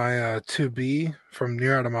say my 2B from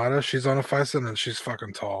Nier Automata. She's on a Fison and she's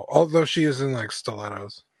fucking tall. Although she is in like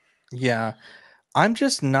stilettos. Yeah, I'm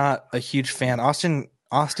just not a huge fan. Austin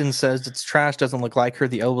says it's trash. Doesn't look like her.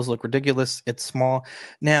 The elbows look ridiculous. It's small.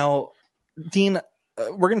 Now, Dean,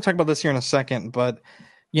 we're gonna talk about this here in a second, but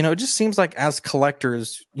it just seems like as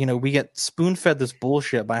collectors, we get spoon fed this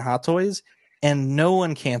bullshit by Hot Toys, and no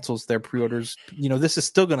one cancels their pre-orders. This is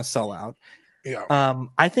still gonna sell out. Yeah.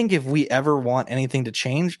 I think if we ever want anything to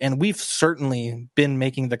change, and we've certainly been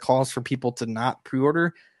making the calls for people to not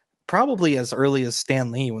pre-order, probably as early as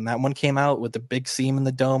Stan Lee when that one came out with the big seam in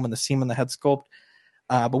the dome and the seam in the head sculpt.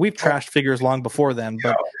 But we've trashed figures long before then.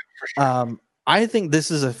 But I think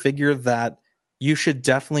this is a figure that you should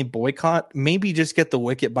definitely boycott. Maybe just get the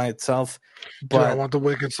Wicket by itself. But dude, I want the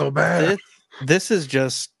Wicket so bad. This is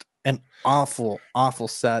just an awful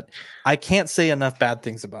set. I can't say enough bad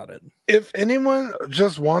things about it. If anyone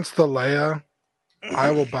just wants the Leia,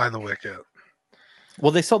 I will buy the Wicket.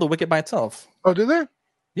 Well, they sell the Wicket by itself. Oh, do they?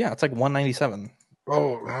 Yeah, it's like $197.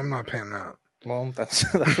 Oh, I'm not paying that. Well, that's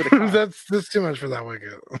what it costs. that's too much for that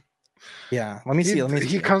Wicket. Yeah, let me see.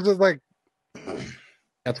 He comes with like.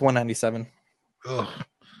 That's $197. Ugh.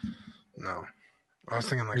 No, I was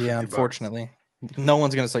thinking like. Yeah, unfortunately. No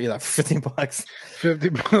one's gonna sell you that for $15. 50,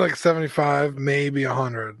 like 75, maybe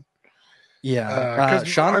 100. Yeah,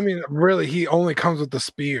 Sean. I mean, really, he only comes with the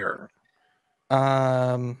spear.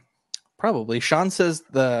 Probably. Sean says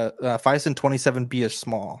the Fison 27B is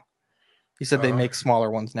small. He said they make smaller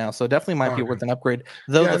ones now, so definitely might be worth an upgrade.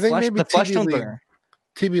 Though the flesh tones are.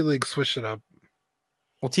 TB League switched it up.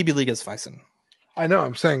 Well, TB League is Fison. I know.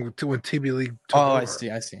 I'm saying when TB League. I see.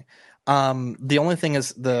 The only thing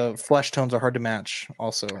is the flesh tones are hard to match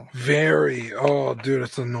also. Very. Oh, dude,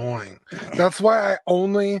 it's annoying. That's why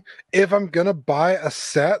if I'm going to buy a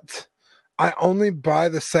set, I only buy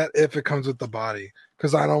the set if it comes with the body.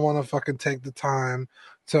 Because I don't want to fucking take the time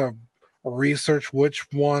to research which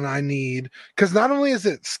one I need. Because not only is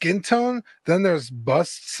it skin tone, then there's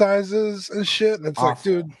bust sizes and shit. And it's awful. Like,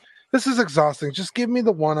 dude, this is exhausting. Just give me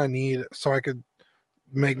the one I need so I could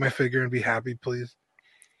make my figure and be happy, please.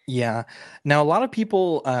 Yeah. Now, a lot of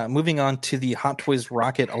people, moving on to the Hot Toys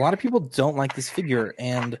Rocket, a lot of people don't like this figure.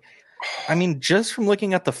 And I mean, just from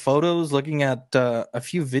looking at the photos, looking at a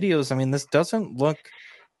few videos, I mean, this doesn't look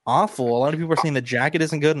awful. A lot of people are saying the jacket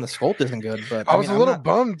isn't good and the sculpt isn't good. But I was a little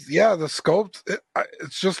bummed. Yeah, the sculpt,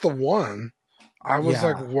 it's just the one. I was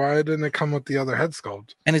like, why didn't it come with the other head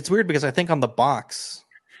sculpt? And it's weird because I think on the box,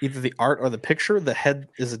 either the art or the picture, the head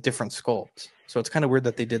is a different sculpt. So it's kind of weird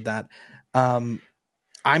that they did that.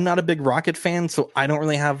 I'm not a big Rocket fan, so I don't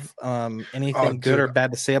really have anything good or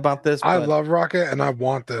bad to say about this. I love Rocket, and I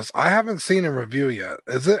want this. I haven't seen a review yet.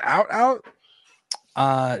 Is it out?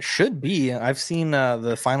 Should be. I've seen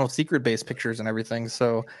the final secret base pictures and everything,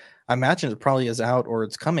 so I imagine it probably is out or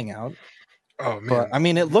it's coming out. Oh man! But I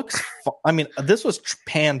mean, it looks. I mean, this was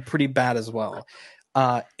panned pretty bad as well.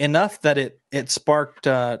 Enough that it sparked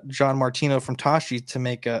John Martino from Tashi to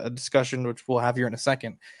make a discussion, which we'll have here in a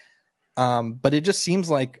second. But it just seems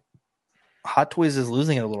like Hot Toys is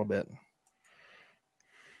losing it a little bit.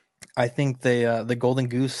 I think the golden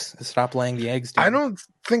goose stopped laying the eggs. Dude. I don't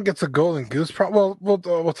think it's a golden goose. Well, we'll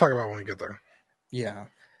talk about it when we get there. Yeah,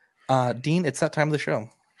 Dean, it's that time of the show.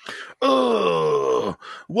 Oh,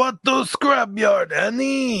 what the scrapyard,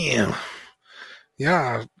 Annie?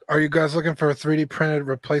 Yeah, are you guys looking for 3D printed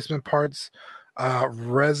replacement parts,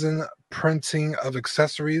 resin printing of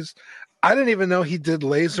accessories? I didn't even know he did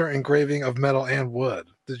laser engraving of metal and wood.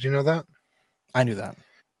 Did you know that? I knew that.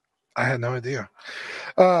 I had no idea.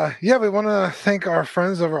 Yeah, we want to thank our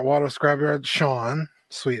friends over at Watto Scrapyard, Sean,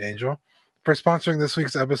 Sweet Angel, for sponsoring this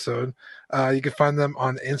week's episode. You can find them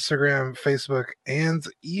on Instagram, Facebook, and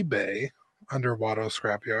eBay under Watto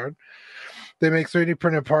Scrapyard. They make 3D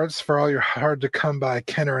printed parts for all your hard-to-come-by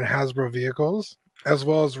Kenner and Hasbro vehicles, as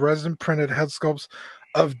well as resin-printed head sculpts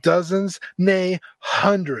of dozens, nay,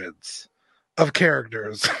 hundreds of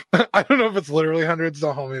characters. I don't know if it's literally hundreds.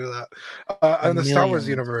 Don't hold me to that. In the Star Wars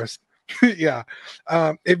universe. Yeah.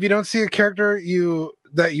 If you don't see a character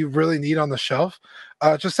that you really need on the shelf,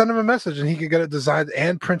 just send him a message and he can get it designed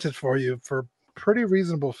and printed for you for a pretty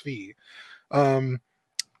reasonable fee. I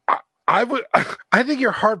think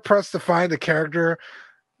you're hard pressed to find a character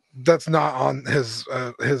that's not on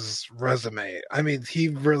his resume. I mean, he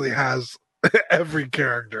really has every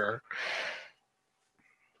character.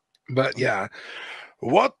 But yeah,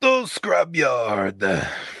 what the scrapyard?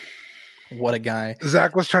 What a guy.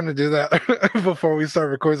 Zach was trying to do that before we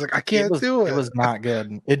started recording. He's like, I can't do it. It was not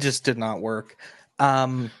good. It just did not work.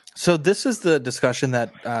 So this is the discussion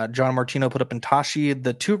that John Martino put up in Tashi.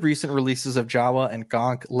 The two recent releases of Jawa and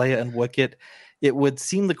Gonk, Leia and Wicket. It would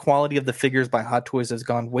seem the quality of the figures by Hot Toys has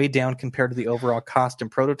gone way down compared to the overall cost and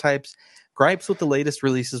prototypes. Gripes with the latest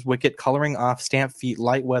releases: Wicket coloring off, stamped feet,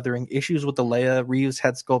 light weathering, issues with the Leia, reused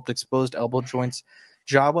head sculpt, exposed elbow joints.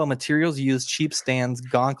 Jawa materials used, cheap stands.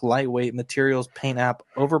 Gonk lightweight materials, paint app,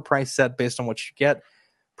 overpriced set based on what you get.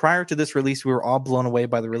 Prior to this release, we were all blown away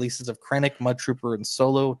by the releases of Krennic, Mud Trooper, and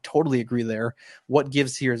Solo. Totally agree there. What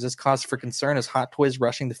gives here? Is this cause for concern? Is Hot Toys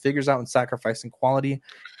rushing the figures out and sacrificing quality?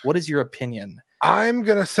 What is your opinion? I'm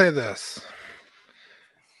going to say this.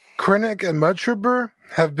 Krennic and Mud Trooper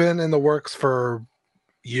have been in the works for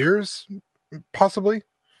years, possibly.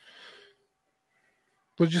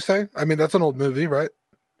 Would you say? I mean, that's an old movie, right?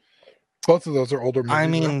 Both of those are older movies. I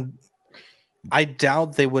mean, I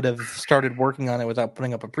doubt they would have started working on it without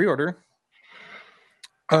putting up a pre-order.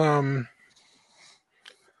 But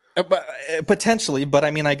potentially, but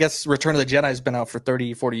I mean, I guess Return of the Jedi has been out for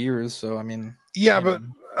 30, 40 years, so I mean... Yeah, but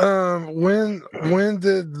when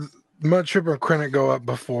did Mud Trooper and Krennic go up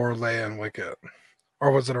before Leia and Wicket?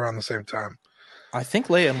 Or was it around the same time? I think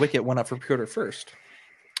Leia and Wicket went up for pre-order first.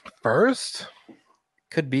 First?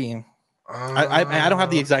 Could be. I don't have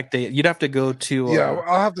the exact date. You'd have to go to... yeah,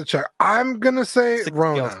 I'll have to check. I'm going to say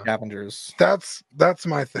Rona. Scavengers. That's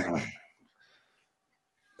my thing.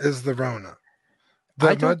 Is the Rona.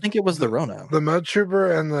 I don't think it was the Rona. The Mud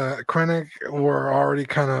Trooper and the Krennic were already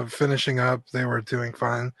kind of finishing up. They were doing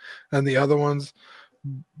fine. And the other ones,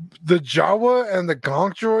 the Jawa and the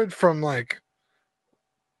Gonk droid from like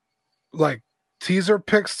teaser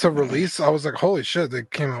pics to release, I was like, holy shit, they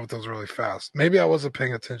came out with those really fast. Maybe I wasn't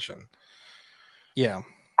paying attention. Yeah.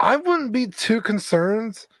 I wouldn't be too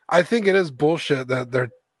concerned. I think it is bullshit that they're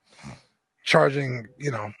charging,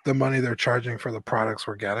 the money they're charging for the products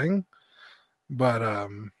we're getting. But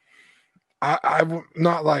I'm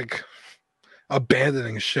not like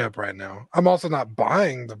abandoning ship right now. I'm also not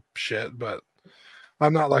buying the shit, but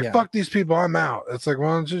I'm not like, fuck these people, I'm out. It's like,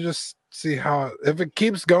 why don't you just see how if it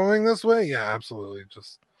keeps going this way? Yeah, absolutely.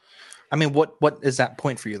 I mean, what is that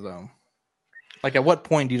point for you though? Like, at what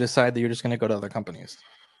point do you decide that you're just going to go to other companies?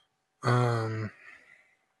 I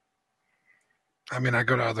mean, I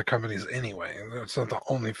go to other companies anyway. It's not the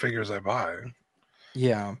only figures I buy.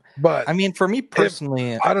 Yeah, but I mean, for me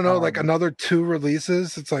personally, I don't know, like another 2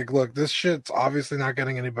 releases. It's like, look, this shit's obviously not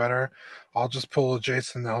getting any better. I'll just pull a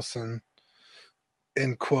Jason Nelson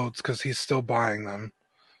in quotes because he's still buying them.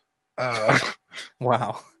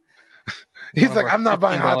 Wow. He's like, I'm not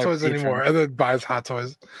buying Hot Toys anymore, and then buys Hot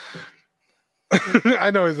Toys. I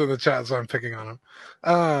know he's in the chat, so I'm picking on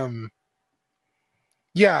him.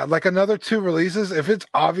 Yeah, like another 2 releases. If it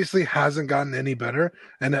obviously hasn't gotten any better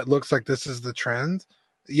and it looks like this is the trend,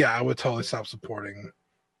 yeah, I would totally stop supporting.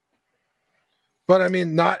 But I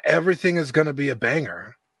mean, not everything is going to be a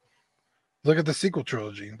banger. Look at the sequel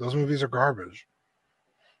trilogy. Those movies are garbage.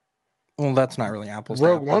 Well, that's not really apples. to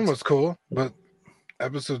Rogue apples. One was cool, but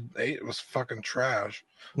Episode 8 was fucking trash.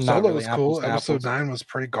 Not Solo really was apples cool. to Episode apples. 9 was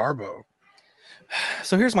pretty garbo.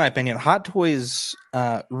 So here's my opinion. Hot Toys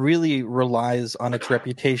really relies on its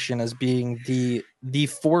reputation as being the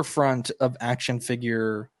forefront of action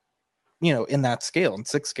figure, in that scale, in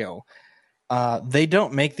 6 scale. They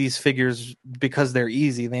don't make these figures because they're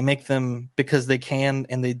easy. They make them because they can,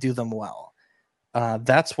 and they do them well.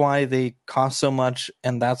 That's why they cost so much,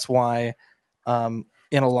 and that's why in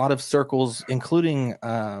a lot of circles, including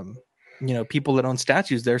people that own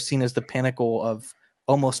statues, they're seen as the pinnacle of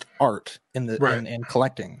almost art in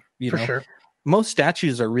collecting. For sure. Most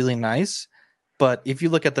statues are really nice, but if you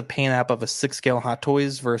look at the paint app of a 6 scale Hot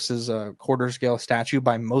Toys versus a quarter scale statue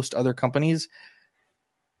by most other companies,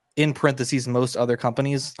 in parentheses, most other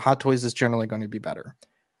companies, Hot Toys is generally going to be better.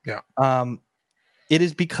 Yeah. It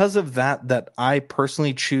is because of that I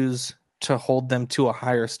personally choose to hold them to a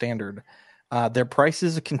higher standard. Their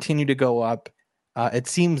prices continue to go up. It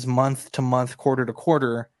seems month to month, quarter to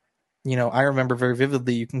quarter. I remember very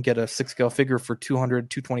vividly, you can get a 6 scale figure for $200,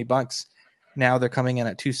 $220. Now they're coming in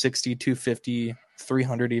at $260, $250,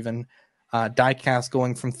 $300 even. Diecast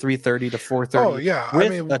going from $330 to $430. Oh yeah,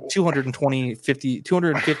 with a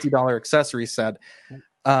 $250 accessory set.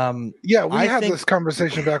 Yeah, we had this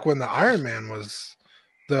conversation back when the Iron Man was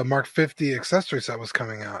the Mark 50 accessory set was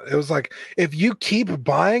coming out. It was like, if you keep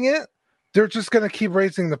buying it, they're just going to keep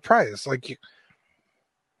raising the price.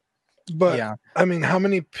 But yeah. I mean, how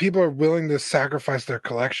many people are willing to sacrifice their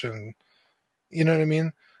collection? You know what I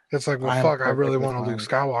mean? It's like, well, fuck, I really want a Luke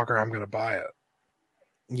Skywalker. I'm going to buy it.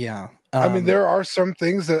 Yeah. I mean, there are some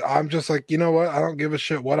things that I'm just like, you know what? I don't give a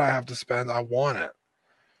shit what I have to spend. I want it.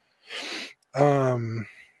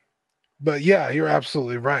 But yeah, you're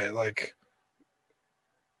absolutely right. Like,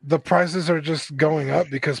 the prices are just going up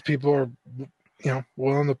because people are,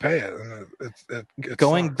 willing to pay it. And it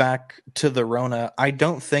going sucks. back to the Rona, I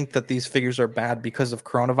don't think that these figures are bad because of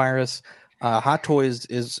coronavirus. Hot Toys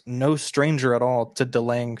is no stranger at all to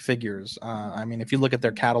delaying figures. I mean, if you look at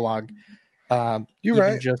their catalog, you're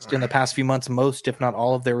right. Just in the past few months, most, if not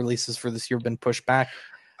all, of their releases for this year have been pushed back.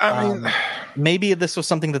 I mean, maybe this was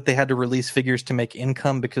something that they had to release figures to make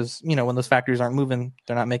income because, when those factories aren't moving,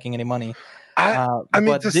 they're not making any money. I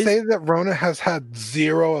mean, to say that Rona has had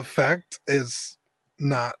zero effect is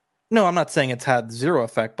not. No, I'm not saying it's had zero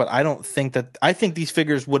effect, but I don't think that. I think these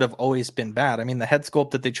figures would have always been bad. I mean, the head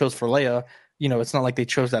sculpt that they chose for Leia, it's not like they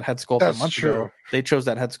chose that head sculpt a month ago. They chose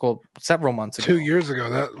that head sculpt several months ago. 2 years ago,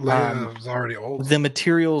 that Leia was already old. The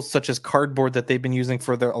materials such as cardboard that they've been using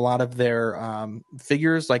for a lot of their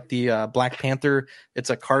figures, like the Black Panther,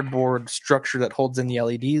 it's a cardboard structure that holds in the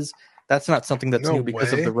LEDs. That's not something that's new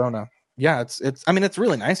because of the Rona. Yeah, it's. I mean, it's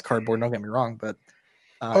really nice cardboard. Don't get me wrong, but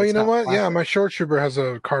you know what? Yeah, my short trooper has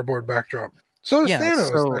a cardboard backdrop. So does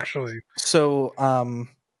Thanos, actually. So,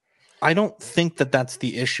 I don't think that that's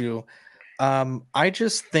the issue. I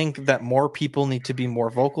just think that more people need to be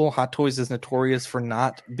more vocal. Hot Toys is notorious for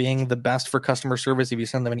not being the best for customer service. If you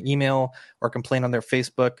send them an email or complain on their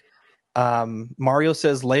Facebook, Mario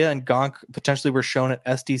says Leia and Gonk potentially were shown at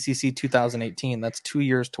SDCC 2018. That's 2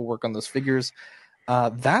 years to work on those figures.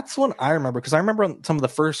 That's when I remember, because I remember on some of the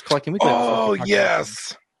first Collecting Weekly. Oh,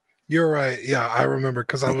 yes. You're right. Yeah, I remember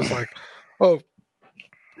because I was like, oh,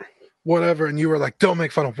 whatever. And you were like, don't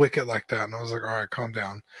make fun of Wicket like that. And I was like, all right, calm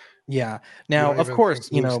down. Yeah. Now, of course,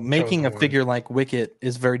 making a figure like Wicket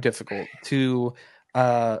is very difficult to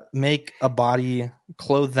make a body,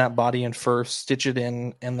 clothe that body in fur, stitch it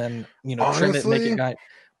in, and then, trim it, make it guy.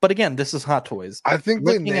 But again, this is Hot Toys. I think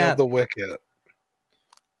they nailed the Wicket.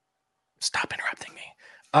 Stop interrupting me.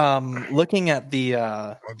 Looking at the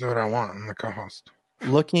I'll do what I want. I'm the co-host.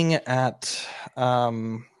 Looking at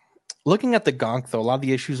the Gonk, though, a lot of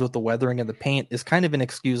the issues with the weathering and the paint is kind of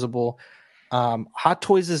inexcusable. Hot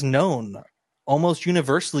Toys is known almost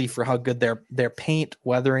universally for how good their paint,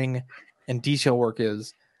 weathering, and detail work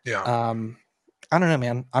is. Yeah. I don't know,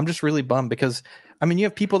 man. I'm just really bummed because, I mean, you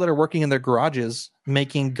have people that are working in their garages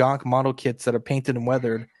making Gonk model kits that are painted and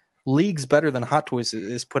weathered leagues better than Hot Toys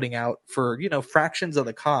is putting out for, fractions of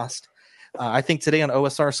the cost. I think today on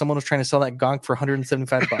OSR, someone was trying to sell that Gonk for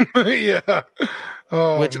 $175. Yeah.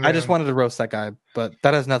 Oh, which man. I just wanted to roast that guy, but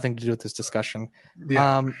that has nothing to do with this discussion.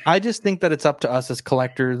 Yeah. I just think that it's up to us as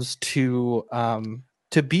collectors to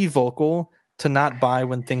be vocal, to not buy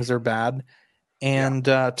when things are bad, and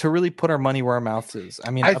to really put our money where our mouth is.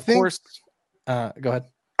 I mean, of course, go ahead.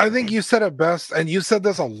 I think you said it best, and you said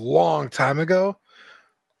this a long time ago.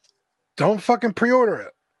 Don't fucking pre-order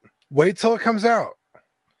it. Wait till it comes out.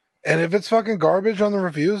 And if it's fucking garbage on the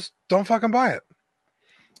reviews, don't fucking buy it.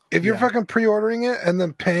 if you're fucking pre-ordering it and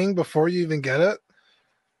then paying before you even get it,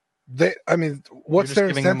 what's their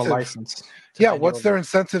giving them incentive? a license? Yeah, what's their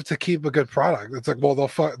incentive to keep a good product? It's like, well,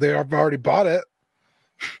 they have already bought it.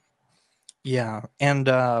 Yeah, and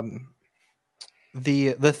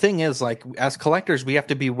the thing is, like, as collectors, we have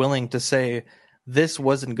to be willing to say this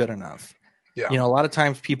wasn't good enough. Yeah. You know, a lot of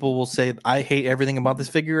times people will say, I hate everything about this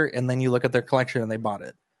figure, and then you look at their collection and they bought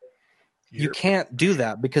it. You can't do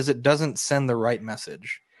that because it doesn't send the right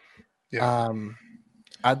message. Yeah.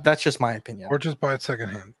 That's just my opinion. Or just buy it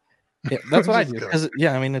secondhand. Yeah, that's what I do. Because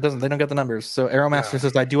they don't get the numbers. So Aeromaster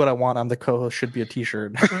says, I do what I want. I'm the co-host, should be a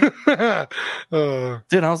t-shirt. Dude, I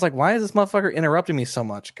was like, why is this motherfucker interrupting me so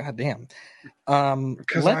much? God damn.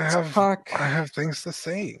 Because I have things to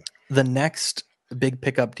say. The next big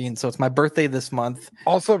pickup, Dean. So it's my birthday this month.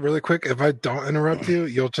 Also, really quick, if I don't interrupt you,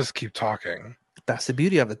 you'll just keep talking. That's the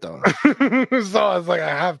beauty of it, though. So I was like, I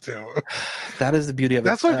have to. That is the beauty of it.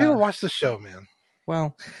 That's why people watch the show, man.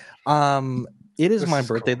 Well, it is my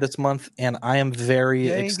birthday this month, and I am very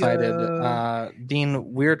excited.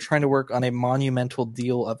 Dean, we're trying to work on a monumental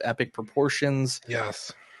deal of epic proportions.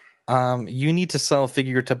 Yes. You need to sell a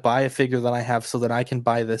figure to buy a figure that I have so that I can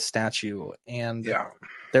buy this statue. And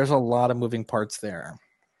there's a lot of moving parts there.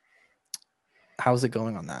 How's it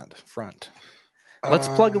going on that front? Let's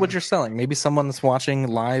plug what you're selling. Maybe someone that's watching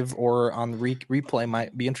live or on replay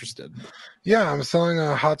might be interested. Yeah, I'm selling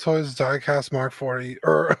a Hot Toys diecast Mark 40.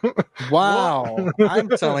 Wow,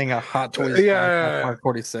 I'm selling a Hot Toys Mark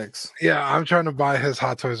 46. Yeah, I'm trying to buy his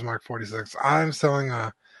Hot Toys Mark 46. I'm selling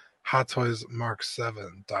a Hot Toys Mark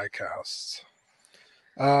 7 diecast.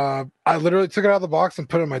 I literally took it out of the box and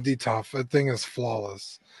put it in my DTOF. That thing is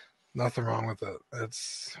flawless. Nothing wrong with it.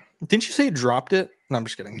 Didn't you say you dropped it? No, I'm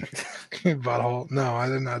just kidding. Butthole. No, I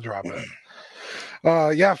did not drop it.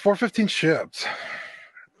 Yeah, 415 shipped.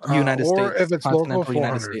 United or States. If it's Continental local,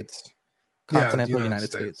 United 400. States. Continental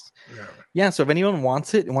United States. Yeah, so if anyone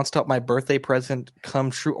wants it and wants to help my birthday present come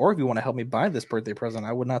true, or if you want to help me buy this birthday present,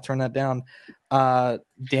 I would not turn that down.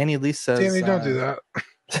 Danny Lee says... Danny, don't do that.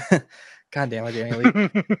 God damn it, Danny Lee.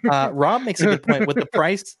 Rob makes a good point. With the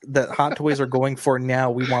price that Hot Toys are going for now,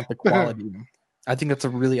 we want the quality. I think that's a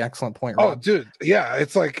really excellent point, Rob. Oh, dude. Yeah,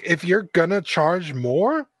 it's like, if you're going to charge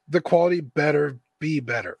more, the quality better be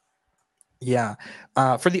better. Yeah.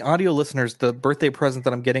 For the audio listeners, the birthday present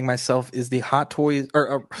that I'm getting myself is the Hot Toys...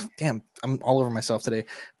 damn, I'm all over myself today.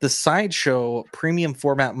 The Sideshow premium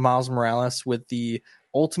format Miles Morales with the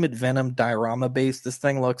Ultimate Venom diorama base. This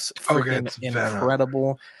thing looks freaking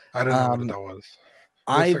incredible. I didn't know what that was.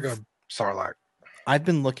 It looks like a Sarlacc. I've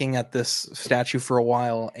been looking at this statue for a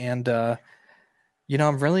while, and I'm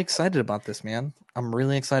really excited about this, man. I'm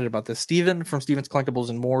really excited about this. Steven from Steven's Collectibles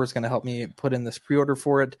and More is going to help me put in this pre-order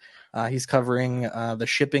for it. He's covering the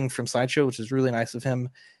shipping from Sideshow, which is really nice of him.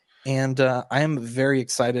 And I am very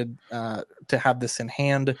excited to have this in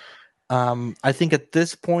hand. I think at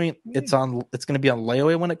this point it's going to be on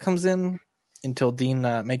layaway when it comes in until Dean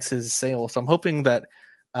makes his sale. So I'm hoping that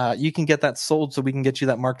you can get that sold so we can get you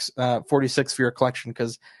that Mark 46 for your collection,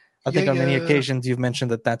 because I think on many occasions you've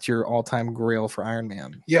mentioned that that's your all-time grail for Iron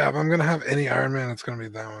Man. Yeah, if I'm going to have any Iron Man, it's going to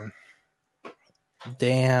be that one.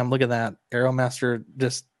 Damn, look at that. Aeromaster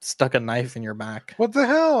just stuck a knife in your back. What the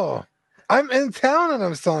hell? I'm in town and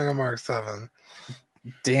I'm selling a Mark 7.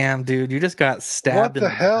 Damn, dude, you just got stabbed. What the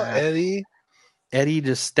hell, Eddie? Eddie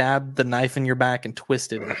just stabbed the knife in your back and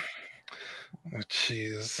twisted it. Oh,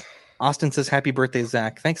 jeez. Austin says, "Happy birthday,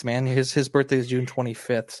 Zach." Thanks, man. His birthday is June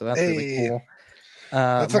 25th, so that's really cool.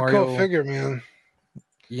 That's Mario, a cool figure, man.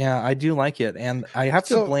 Yeah, I do like it, and I have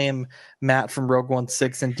to blame Matt from Rogue One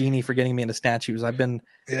 6 and Deanie for getting me into statues. I've been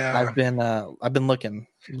looking.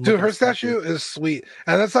 Dude, her statue is sweet,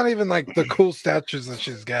 and that's not even like the cool statues that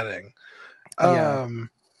she's getting. How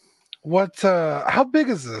big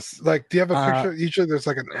is this? Like, do you have a picture? Usually there's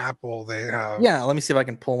like an apple they have. Yeah, let me see if I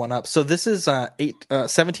can pull one up. So this is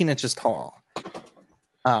 17 inches tall.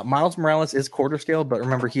 Miles Morales is quarter scale, but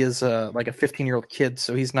remember he is like a 15-year-old kid,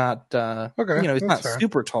 so he's not he's not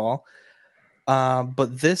super tall.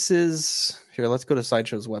 But this is here. Let's go to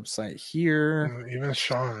Sideshow's website here. Even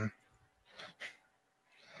Sean.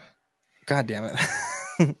 God damn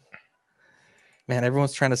it. Man,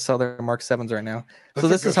 everyone's trying to sell their Mark 7s right now. That's so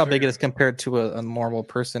this is how big it is compared to a normal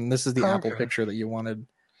person. This is the Apple picture that you wanted.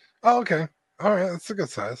 Oh, okay. All right. That's a good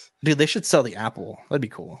size. Dude, they should sell the Apple. That'd be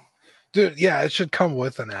cool. Dude, yeah, it should come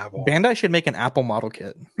with an Apple. Bandai should make an Apple model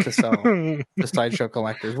kit to sell to Sideshow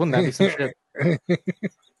collectors. Wouldn't that be some shit?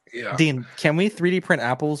 Yeah. Dean, can we 3D print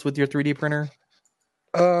apples with your 3D printer?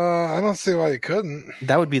 I don't see why you couldn't.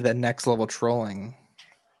 That would be the next level trolling.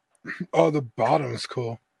 Oh, the bottom is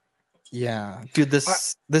cool. Yeah, dude,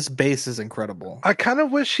 this base is incredible. I kind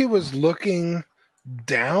of wish he was looking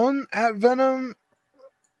down at Venom.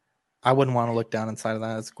 I wouldn't want to look down inside of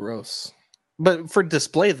that. It's gross. But for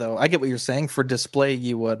display, though, I get what you're saying. For display,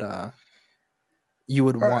 you would Or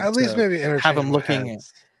want at least to maybe have him interchangeable looking.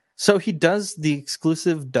 heads. So he does. The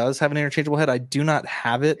exclusive does have an interchangeable head. I do not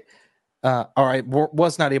have it. Or I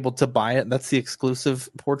was not able to buy it. That's the exclusive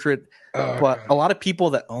portrait. Oh, But okay. a lot of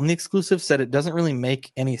people that own the exclusive said it doesn't really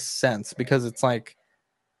make any sense because it's like,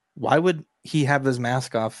 why would he have his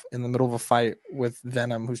mask off in the middle of a fight with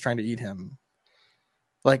Venom who's trying to eat him?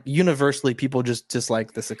 Like, universally, people just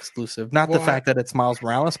dislike this exclusive. Not the fact that it's Miles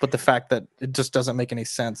Morales, but the fact that it just doesn't make any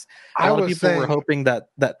sense. A lot of people were hoping that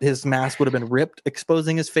his mask would have been ripped,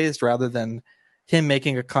 exposing his face, rather than him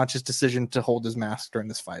making a conscious decision to hold his mask during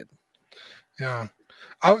this fight. Yeah.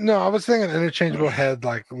 I was thinking interchangeable head,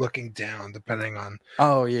 like looking down, depending on.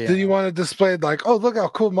 Oh, yeah. Do you want to display like, oh, look how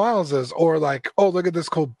cool Miles is, or like, oh, look at this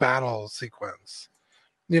cool battle sequence?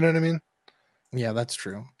 You know what I mean? Yeah, that's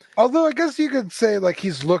true. Although I guess you could say like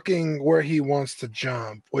he's looking where he wants to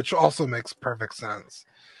jump, which also makes perfect sense.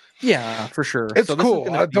 Yeah, for sure. It's So this is cool.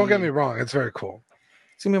 gonna Don't get be- me wrong. It's very cool.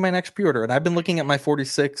 It's gonna be my next pre-order, and I've been looking at my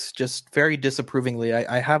 46 just very disapprovingly.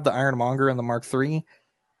 I have the Ironmonger and the Mark III,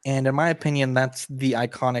 and in my opinion, that's the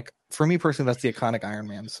iconic. For me personally, that's the iconic Iron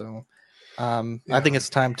Man. So, I think it's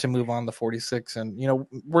time to move on to 46. And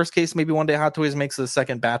worst case, maybe one day Hot Toys makes a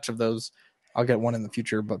second batch of those. I'll get one in the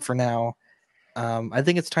future, but for now, I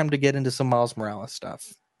think it's time to get into some Miles Morales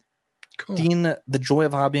stuff. Cool. Dean, the joy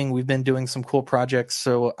of hobbying, we've been doing some cool projects.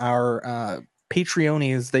 So our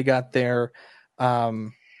Patreonies, they got their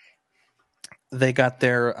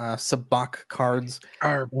Sabak cards.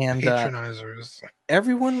 Our and patronizers.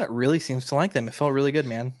 Everyone really seems to like them. It felt really good,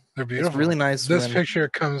 man. They're beautiful. It's really nice. This picture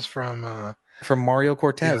comes from Mario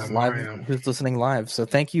Cortez, Mario. who's listening live. So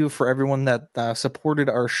thank you for everyone that supported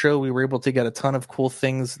our show. We were able to get a ton of cool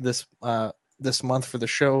things this month for the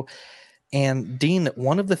show. And Dean,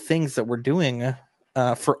 one of the things that we're doing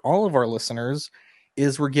for all of our listeners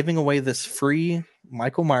is we're giving away this free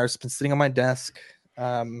Michael Myers. It's been sitting on my desk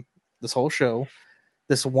this whole show.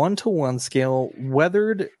 This 1-to-1 scale,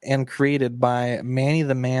 weathered and created by Manny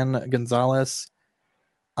the Man Gonzalez.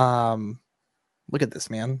 Look at this,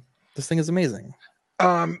 man. This thing is amazing.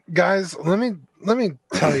 Guys, let me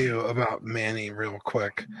tell you about Manny real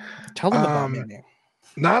quick. Tell them about Manny.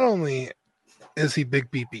 Not only is he Big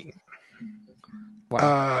BP,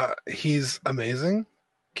 wow. He's amazing,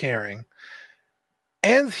 caring,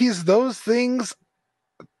 and he's those things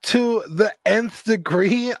to the nth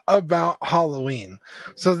degree about Halloween.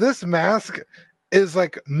 So this mask is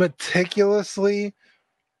like meticulously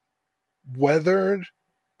weathered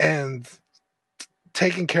and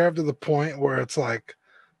taken care of to the point where it's like,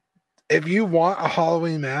 if you want a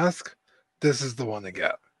Halloween mask, this is the one to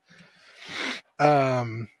get.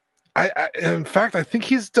 In fact, I think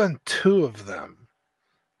he's done 2 of them,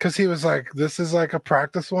 because he was like, this is like a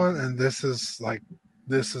practice one, and this is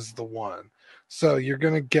the one. So you're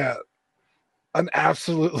gonna get an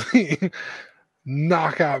absolutely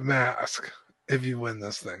knockout mask if you win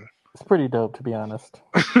this thing. It's pretty dope, to be honest.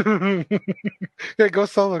 Yeah, go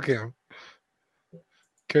solo cam.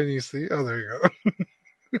 Can you see? Oh, there you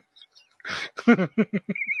go.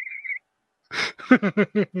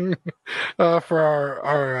 For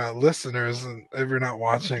our listeners, and if you're not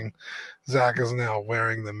watching, Zach is now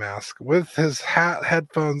wearing the mask with his hat,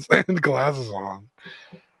 headphones, and glasses on.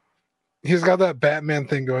 He's got that Batman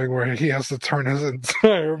thing going where he has to turn his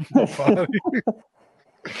entire body.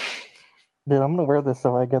 Dude, I'm gonna wear this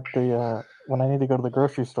so I get the when I need to go to the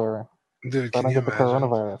grocery store. Dude, so I don't get the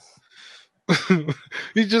coronavirus.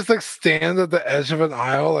 He just like stands at the edge of an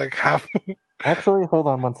aisle, like half. Actually, hold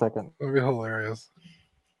on 1 second. That'd be hilarious.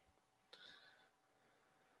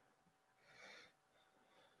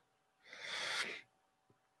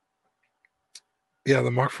 Yeah,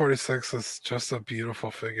 the Mark 46 is just a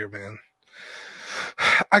beautiful figure, man.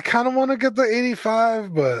 I kind of want to get the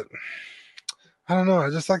 85, but I don't know. I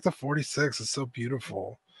just like the 46. It's so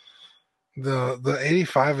beautiful. The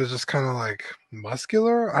 85 is just kind of like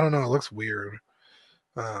muscular. I don't know. It looks weird.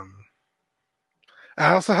 I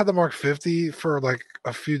also had the Mark 50 for like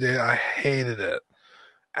a few days. I hated it.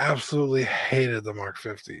 Absolutely hated the Mark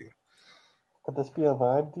 50. Could this be a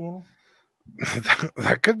vibe, Dean?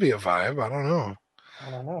 That could be a vibe. I don't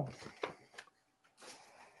know.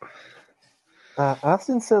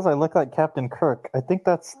 Austin says I look like Captain Kirk. I think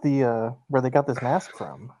that's the where they got this mask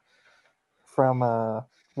from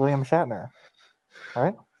William Shatner,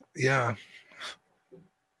 right? Yeah,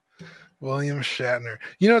 William Shatner.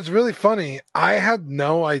 You know, it's really funny. I had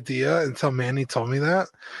no idea until Manny told me that,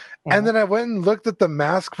 And then I went and looked at the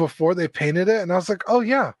mask before they painted it, and I was like, oh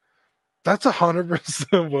yeah, that's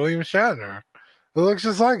 100% William Shatner. It looks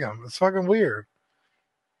just like him. It's fucking weird.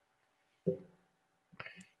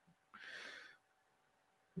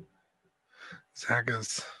 Zach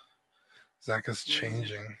is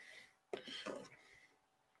changing.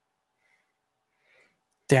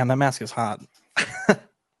 Damn, that mask is hot.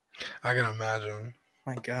 I can imagine.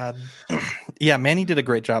 My God. Yeah, Manny did a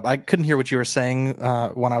great job. I couldn't hear what you were saying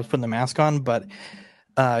when I was putting the mask on, but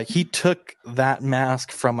he took that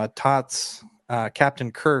mask from a Tots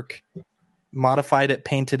Captain Kirk, modified it,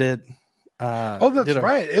 painted it. That's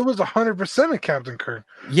right. It was 100% a Captain Kirk.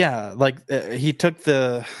 Yeah, like he took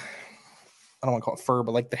the, I don't want to call it fur,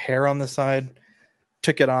 but like the hair on the side,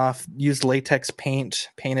 took it off, used latex paint,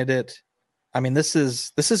 painted it. I mean, this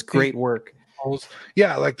is great work.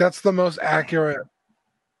 Yeah, like that's the most accurate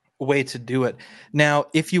way to do it. Now,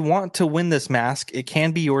 if you want to win this mask, it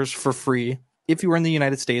can be yours for free if you are in the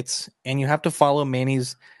United States, and you have to follow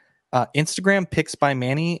Manny's Instagram, Picks by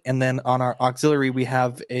Manny, and then on our auxiliary we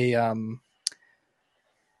have a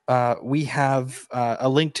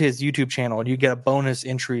link to his YouTube channel, and you get a bonus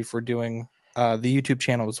entry for doing the YouTube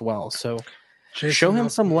channel as well. So show him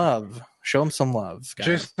some love. Show him some love, guys.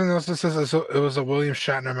 Jason also says it was a William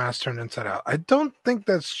Shatner mask turned inside out. I don't think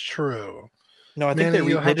that's true. No, I think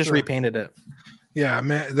they just repainted it. Yeah,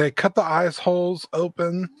 man, they cut the eyes holes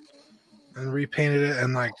open and repainted it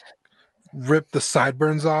and like ripped the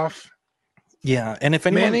sideburns off. Yeah, and if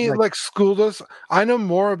anyone Manny like schooled us, I know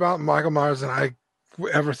more about Michael Myers than I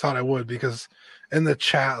ever thought I would, because in the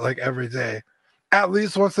chat like every day, at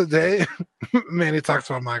least once a day, Manny talks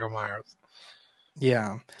about Michael Myers.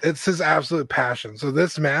 Yeah, it's his absolute passion. So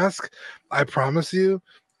this mask, I promise you,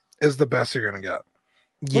 is the best you're gonna get.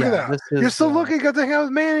 Look at that. You're so lucky you got to hang out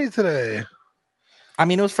with Manny today. I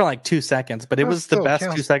mean, it was for like 2 seconds, but it was the best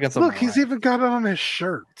 2 seconds of my life. Look, he's even got it on his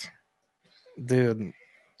shirt. Dude,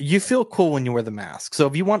 you feel cool when you wear the mask. So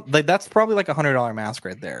if you want, like, that's probably like $100 mask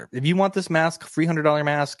right there. If you want this mask, $300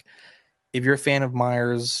 mask, if you're a fan of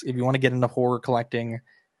Myers, if you want to get into horror collecting,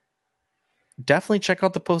 definitely check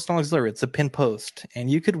out the post on Auxiliary. It's a pinned post,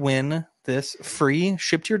 and you could win this free,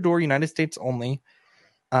 shipped to your door, United States only.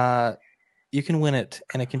 You can win it,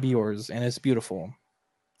 and it can be yours, and it's beautiful.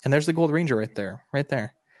 And there's the Gold Ranger right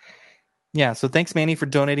there. Yeah, so thanks, Manny, for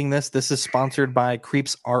donating this. This is sponsored by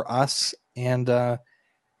Creeps Are Us, and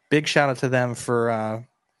big shout out to them for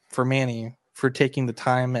Manny for taking the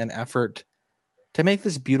time and effort to make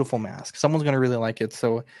this beautiful mask. Someone's going to really like it,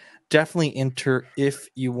 so definitely enter if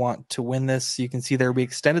you want to win this. You can see there we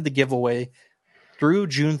extended the giveaway through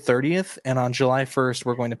June 30th, and on July 1st,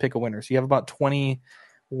 we're going to pick a winner. So you have about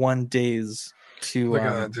 21 days to... Look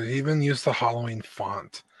at that, dude. He even used the Halloween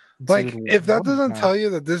font. Like, dude, if that doesn't tell you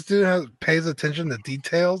that this dude pays attention to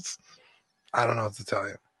details, I don't know what to tell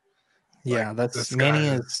you. Yeah, like, that's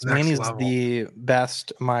Manny's the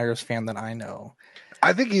best Myers fan that I know.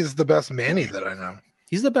 I think he's the best Manny that I know.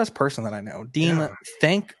 He's the best person that I know. Dean,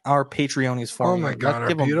 thank our Patreonies for me. Oh my God,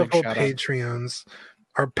 our beautiful Patreons,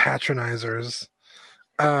 our patronizers.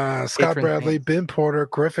 Scott Bradley, Ben Porter,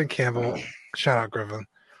 Griffin Campbell. Shout out, Griffin.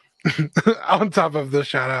 On top of the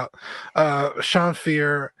shout out, Sean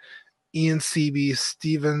Fear, Ian CB,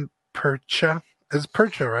 Stephen Percha. Is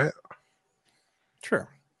Percha, right? Sure.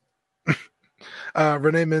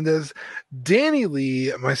 Renee Mendez, Danny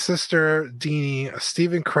Lee, my sister Deanie,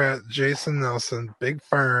 Stephen Krett, Jason Nelson, Big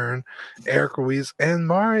Fern, Eric Ruiz, and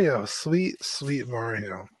Mario. Sweet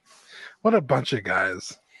Mario. What a bunch of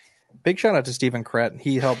guys. Big shout out to Stephen Krett.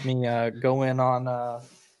 He helped me go in on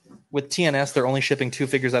with TNS. They're only shipping 2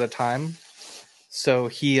 figures at a time, so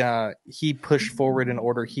he pushed forward an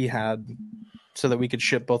order he had so that we could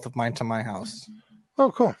ship both of mine to my house.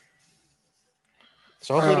 Oh, cool.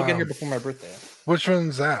 So hopefully it'll get here before my birthday. Which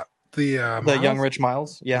one's that? The Young Rich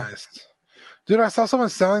Miles? Yeah. Nice. Dude, I saw someone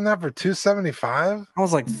selling that for $275. I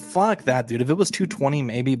was like, fuck that, dude. If it was $220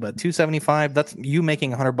 maybe, but $275, that's you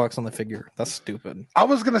making $100 on the figure. That's stupid. I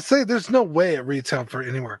was gonna say there's no way it retailed for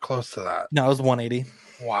anywhere close to that. No, it was $180.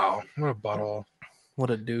 Wow, what a butthole. What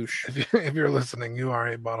a douche. If you're listening, you are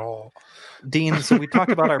a butthole. Dean, so we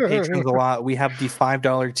talked about our patrons a lot. We have the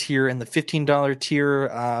 $5 tier and the $15 tier.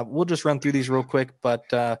 We'll just run through these real quick, but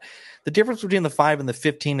the difference between the 5 and the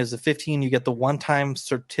 15 is the 15, you get the one-time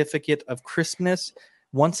certificate of crispness.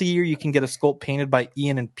 Once a year, you can get a sculpt painted by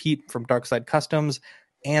Ian and Pete from Darkside Customs,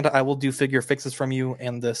 and I will do figure fixes from you.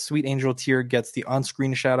 And the Sweet Angel tier gets the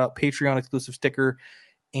on-screen shout-out, Patreon-exclusive sticker,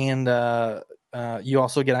 and you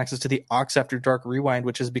also get access to the Ox After Dark Rewind,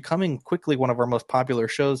 which is becoming quickly one of our most popular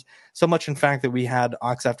shows. So much, in fact, that we had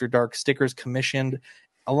Ox After Dark stickers commissioned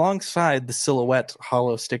alongside the Silhouette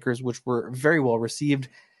Hollow stickers, which were very well received.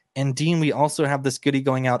 And Dean, we also have this goodie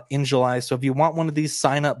going out in July. So if you want one of these,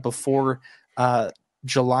 sign up before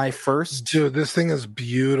July 1st. Dude, this thing is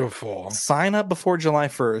beautiful. Sign up before July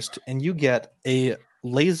 1st, and you get a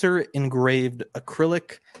laser engraved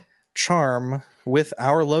acrylic charm with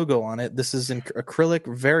our logo on it. This is in acrylic,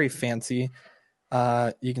 very fancy.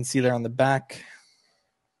 You can see there on the back.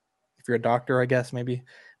 If you're a doctor, I guess maybe.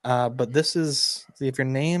 But this is, if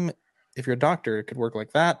you're a doctor, it could work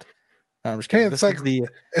like that. I'm just kidding. Hey,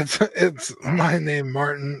 it's my name,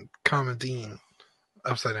 Martin, Dean,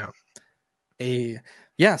 upside down.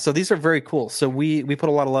 So these are very cool. So we put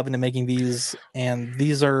a lot of love into making these, and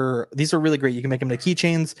these are really great. You can make them into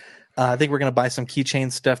keychains. I think we're going to buy some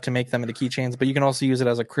keychain stuff to make them into keychains, but you can also use it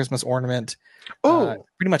as a Christmas ornament.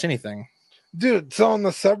 Pretty much anything. Dude, so on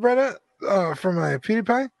the subreddit for my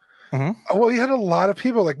PewDiePie, well, you had a lot of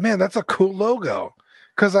people like, man, that's a cool logo.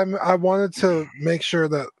 Because I wanted to make sure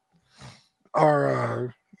that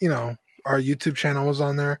our YouTube channel was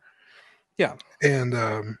on there. Yeah. And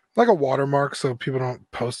like a watermark so people don't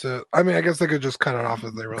post it. I mean, I guess they could just cut it off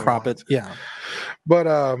if they really crop wanted it. Yeah. But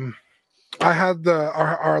I had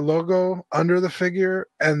our logo under the figure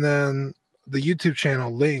and then the YouTube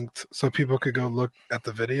channel linked so people could go look at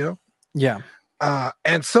the video. Yeah.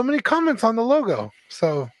 And so many comments on the logo.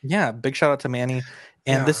 So yeah, big shout out to Manny.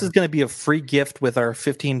 And this is going to be a free gift with our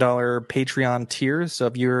 $15 Patreon tier. So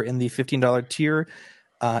if you're in the $15 tier,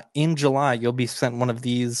 in July, you'll be sent one of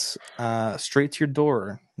these straight to your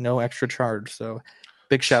door, no extra charge. So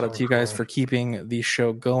big shout out to you guys for keeping the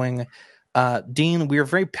show going. Dean, we are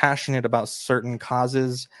very passionate about certain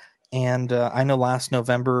causes. And I know last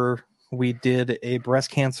November we did a breast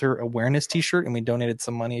cancer awareness t-shirt and we donated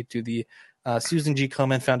some money to the Susan G.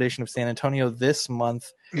 Komen Foundation of San Antonio. This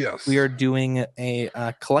month, yes, we are doing a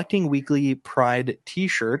Collecting Weekly Pride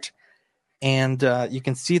t-shirt. And you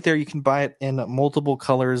can see it there. You can buy it in multiple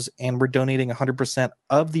colors. And we're donating 100%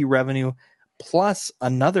 of the revenue plus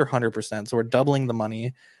another 100%. So we're doubling the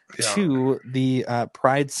money to the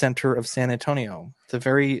Pride Center of San Antonio. It's a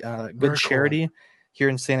very good charity here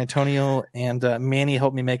in San Antonio. And Manny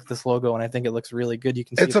helped me make this logo. And I think it looks really good. You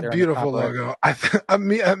can see it's a beautiful logo.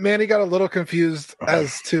 Manny got a little confused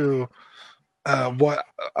as to what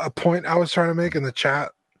a point I was trying to make in the chat.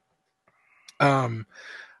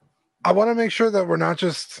 I want to make sure that we're not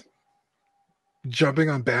just jumping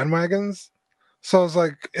on bandwagons. So I was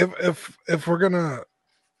like, if we're gonna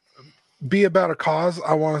be about a cause,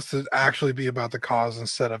 I want us to actually be about the cause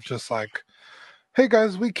instead of just like, hey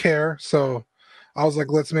guys, we care. So I was like,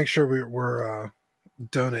 let's make sure we're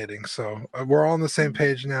donating. So we're all on the same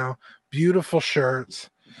page now. Beautiful shirts.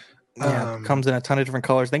 Yeah, it comes in a ton of different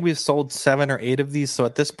colors. I think we've sold 7 or 8 of these. So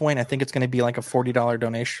at this point, I think it's going to be like a $40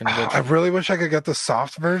 donation. I really wish I could get the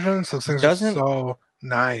soft version. So things are so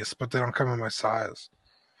nice, but they don't come in my size.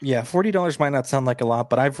 Yeah, $40 might not sound like a lot,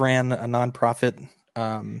 but I've ran a nonprofit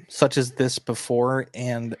such as this before,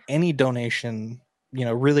 and any donation,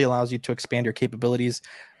 really allows you to expand your capabilities.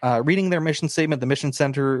 Reading their mission statement, the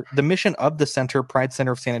mission of the center, Pride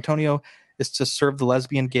Center of San Antonio, is to serve the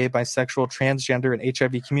lesbian, gay, bisexual, transgender, and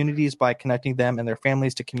HIV communities by connecting them and their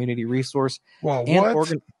families to community resource. Well,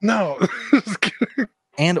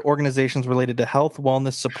 and organizations related to health,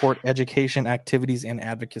 wellness, support, education, activities, and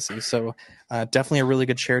advocacy. So definitely a really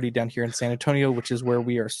good charity down here in San Antonio, which is where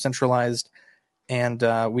we are centralized. And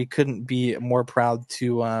we couldn't be more proud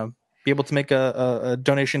to be able to make a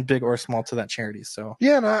donation, big or small, to that charity. So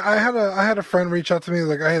yeah, and I had a friend reach out to me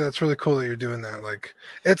like, hey, that's really cool that you're doing that. Like,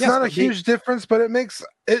 it's not a huge difference, but it makes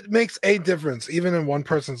a difference even in one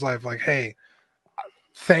person's life. Like, hey,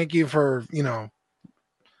 thank you for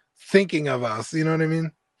thinking of us. You know what I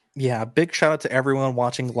mean? Yeah, big shout out to everyone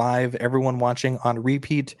watching live, everyone watching on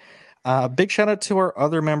repeat. Big shout out to our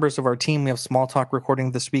other members of our team. We have Small Talk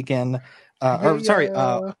recording this weekend.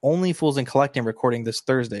 Only Fools and Collecting recording this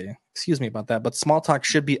Thursday. Excuse me about that. But Small Talk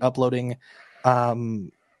should be uploading.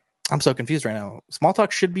 I'm so confused right now. Small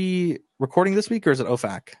Talk should be recording this week, or is it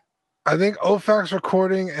OFAC? I think OFAC's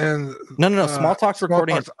recording and no. Small Talk's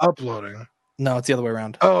recording. Talk's uploading. No, it's the other way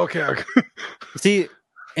around. Oh, okay. See,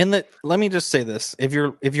 let me just say this: if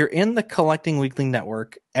you're in the Collecting Weekly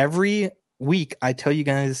network, every week I tell you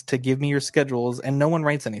guys to give me your schedules, and no one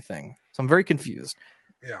writes anything. So I'm very confused.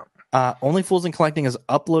 Yeah. Only Fools and Collecting is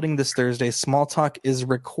uploading this Thursday. Small Talk is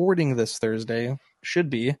recording this Thursday.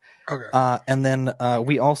 Should be. Okay. And then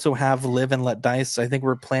we also have Live and Let Dice. I think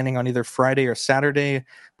we're planning on either Friday or Saturday.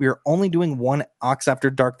 We are only doing one Ox After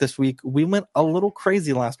Dark this week. We went a little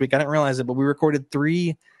crazy last week. I didn't realize it, but we recorded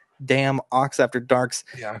 3 damn Ox After Darks.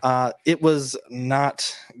 Yeah. It was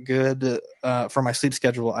not good for my sleep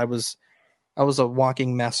schedule. I was a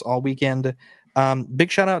walking mess all weekend.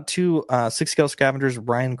 Big shout out to Six Scale Scavengers,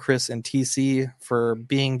 Ryan, Chris, and TC for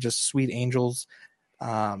being just sweet angels.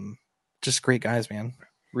 Just great guys, man.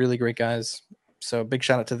 Really great guys. So big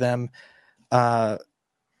shout out to them.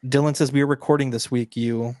 Dylan says we are recording this week. I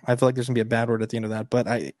feel like there's gonna be a bad word at the end of that, but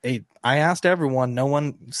I asked everyone. No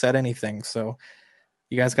one said anything. So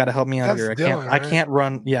you guys got to help me out here. I can't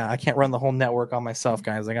run the whole network on myself,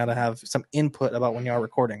 guys. I got to have some input about when you are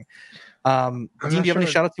recording. Dean, do you have any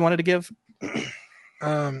shout outs you wanted to give?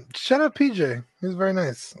 Shout out PJ. He was very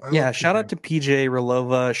nice. Shout out to PJ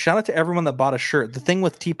Relova. Shout out to everyone that bought a shirt. The thing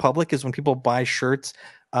with TeePublic is when people buy shirts,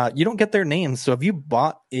 you don't get their names. So if you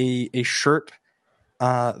bought a shirt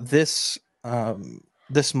this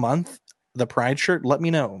month, the Pride shirt, let me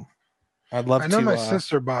know. I'd love to. I know my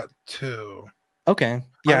sister bought 2. Okay.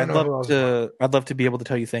 Yeah, I'd love to be able to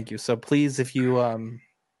tell you thank you. So please, if you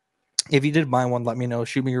did buy one, let me know.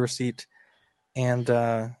 Shoot me your receipt. And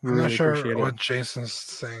I'm really not sure appreciate what it. Jason's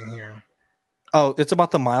saying here. Oh, it's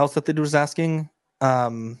about the miles that the dude was asking.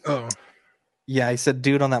 Yeah, he said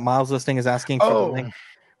dude on that miles listing is asking for the link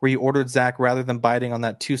where you ordered Zach rather than biting on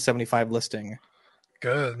that $275 listing.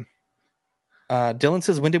 Good. Dylan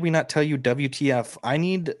says, when did we not tell you WTF? I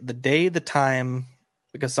need the day, the time,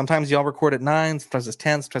 because sometimes y'all record at 9, sometimes it's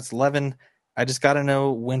 10, sometimes it's 11. I just got to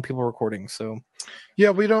know when people are recording. So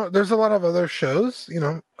yeah, we don't. There's a lot of other shows,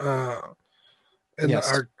 in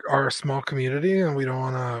our small community, and we don't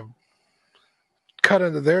want to cut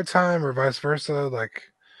into their time or vice versa. Like,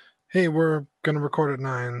 hey, we're gonna record at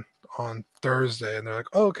 9 on Thursday, and they're like,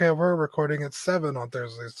 oh, okay, we're recording at 7 on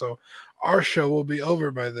Thursday, so our show will be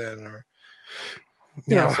over by then. Or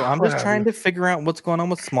so I'm just trying to figure out what's going on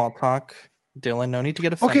with Small Talk. Dylan, no need to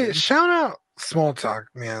get offended. Okay, shout out Small Talk,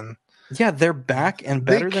 man. Yeah, they're back and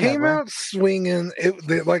better than ever. They came out swinging.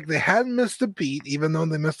 They hadn't missed a beat, even though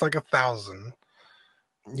they missed like 1,000.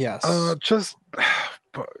 Yes. Just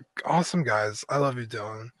awesome guys. I love you,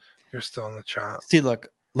 Dylan. You're still in the chat. See, look,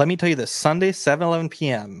 let me tell you this. Sunday, 7:11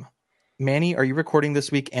 p.m. Manny, are you recording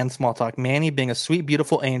this week? And Small Talk. Manny, being a sweet,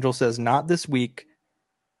 beautiful angel, says not this week.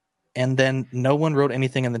 And then no one wrote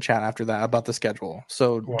anything in the chat after that about the schedule.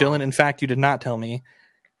 So, wow. Dylan, in fact, you did not tell me.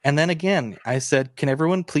 And then again, I said, can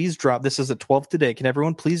everyone please drop, this is at 12 today, can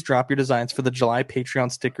everyone please drop your designs for the July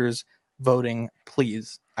Patreon stickers voting,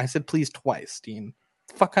 please? I said please twice, Dean.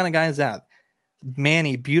 What the fuck kind of guy is that?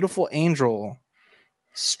 Manny, beautiful angel,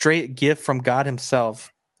 straight gift from God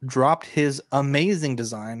himself, dropped his amazing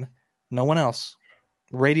design. No one else.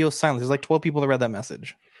 Radio silence. There's like 12 people that read that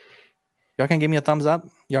message. Y'all can give me a thumbs up?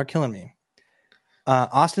 Y'all are killing me.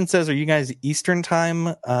 Austin says, are you guys Eastern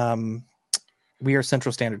time? We are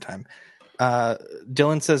Central Standard Time.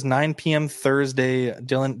 Dylan says 9 p.m. Thursday.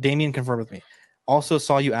 Damien confirmed with me. Also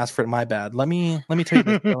saw you ask for it. My bad. Let me tell you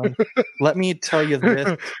this, Dylan. Let me tell you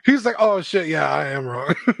this. He's like, oh shit, yeah, I am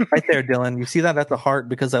wrong. Right there, Dylan. You see that at the heart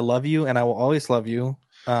because I love you and I will always love you.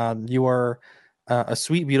 You are a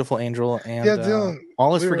sweet, beautiful angel, and yeah, Dylan,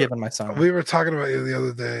 all is forgiven, my son. We were talking about you the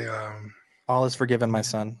other day. All is forgiven, my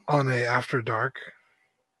son. On a After Dark.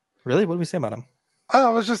 Really? What did we say about him? I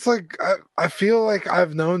was just like, I feel like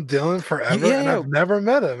I've known Dylan forever, and I've never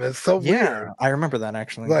met him. It's so weird. I remember that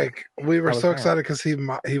actually. Like we were so excited because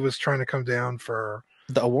he was trying to come down for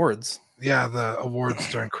the awards. Yeah, the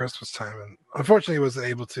awards during Christmas time, and unfortunately he wasn't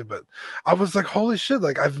able to. But I was like, holy shit!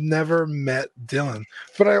 Like I've never met Dylan,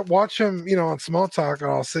 but I watch him, on Small Talk,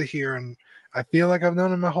 and I'll sit here and I feel like I've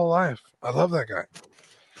known him my whole life. I love that guy.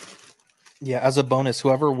 Yeah, as a bonus,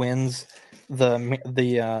 whoever wins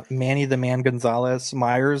the Manny the Man Gonzalez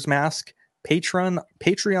Myers mask, Patreon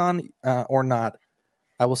or not,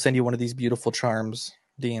 I will send you one of these beautiful charms,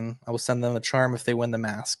 Dean. I will send them a charm if they win the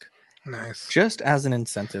mask. Nice. Just as an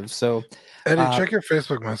incentive. So Eddie, check your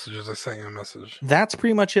Facebook messages. I sent you a message. That's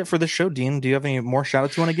pretty much it for the show, Dean. Do you have any more shout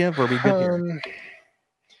outs you want to give, or are we good here?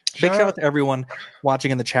 Big shout out to everyone watching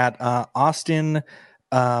in the chat. Austin,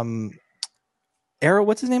 Arrow,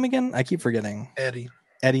 what's his name again? I keep forgetting.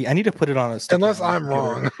 Eddie, I need to put it on a sticker. Unless I'm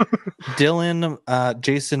wrong. Dylan,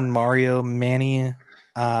 Jason, Mario, Manny,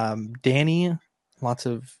 Danny, lots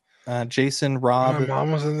of Jason, Rob. My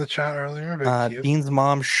mom was in the chat earlier. Dean's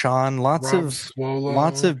mom, Sean, lots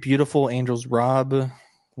of beautiful angels. Rob,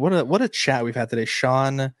 what a chat we've had today.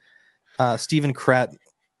 Sean, Stephen Kret,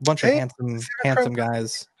 bunch of handsome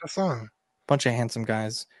guys. That's on. Bunch of handsome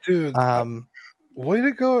guys, dude. Way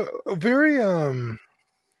to go! Very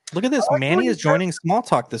Look at this. Like Manny is joining Small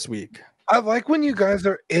Talk this week. I like when you guys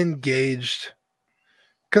are engaged,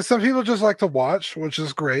 because some people just like to watch, which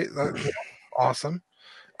is great. That's awesome.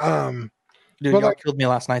 Dude, but y'all like, killed me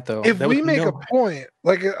last night though. if That we was make no- a point,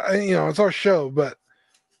 like it's our show, but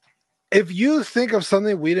if you think of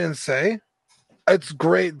something we didn't say, it's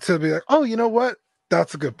great to be like, oh, you know what?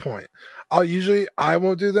 That's a good point. I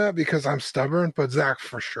won't do that because I'm stubborn, but Zach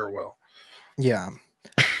for sure will. Yeah.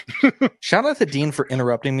 Shout out to Dean for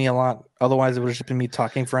interrupting me a lot. Otherwise, it would have just been me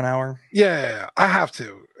talking for an hour. Yeah, I have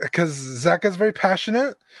to because Zach is very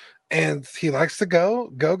passionate and he likes to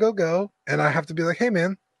go, and I have to be like, hey,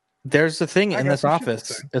 man. There's a thing I in got this some shit to office.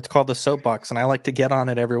 say. It's called the soapbox, and I like to get on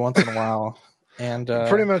it every once in a while. And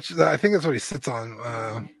Pretty much, I think that's what he sits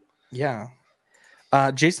on. yeah.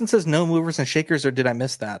 Jason says no movers and shakers, or did I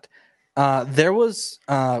miss that? There was.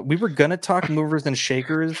 We were gonna talk movers and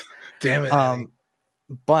shakers. Damn it. Eddie.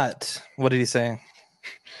 But what did he say?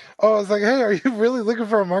 Oh, I was like, hey, are you really looking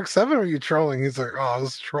for a Mark 7 or are you trolling? He's like, oh, I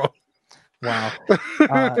was trolling. Wow.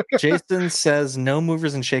 Jason says no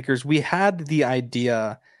movers and shakers. We had the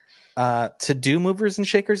idea to do movers and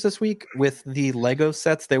shakers this week with the Lego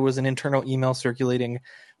sets. There was an internal email circulating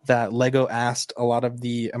that Lego asked a lot of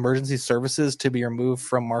the emergency services to be removed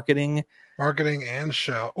from marketing And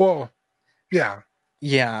show. Well, yeah.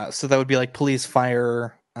 Yeah, so that would be like police,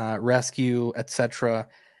 fire, rescue, etc.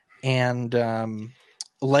 And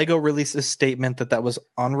Lego released a statement that was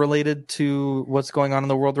unrelated to what's going on in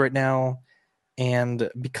the world right now. And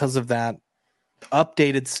because of that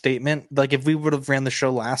updated statement, like if we would have ran the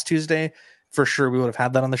show last Tuesday, for sure we would have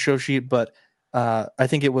had that on the show sheet. But I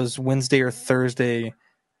think it was Wednesday or Thursday,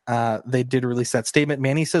 they did release that statement.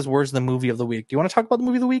 Manny says, where's the movie of the week? Do you want to talk about the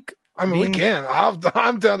movie of the week? I mean, we can.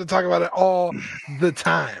 I'm down to talk about it all the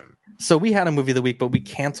time. So we had a movie of the week, but we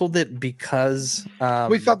canceled it because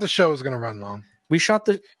we thought the show was going to run long. We shot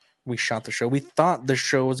the show. We thought the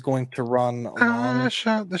show was going to run long. I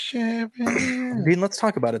shot the ship. Dean, let's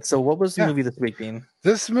talk about it. So what was the movie this week, Dean?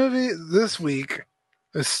 This movie this week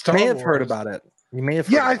is Star Wars. You may have heard about it. You may have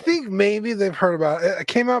heard I think maybe they've heard about it. It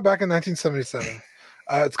came out back in 1977.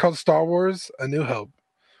 It's called Star Wars: A New Hope.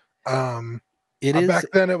 It is back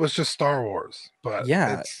then it was just Star Wars, but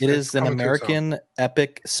it is an American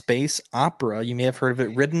epic space opera. You may have heard of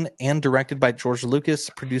it. Written and directed by George Lucas,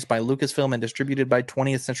 produced by Lucasfilm, and distributed by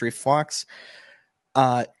 20th Century Fox.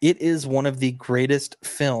 It is one of the greatest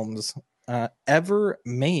films ever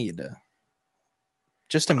made.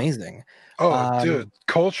 Just amazing. Oh, dude!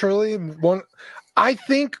 Culturally, I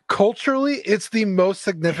think culturally, it's the most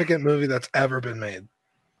significant movie that's ever been made.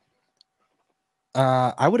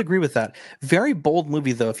 I would agree with that. Very bold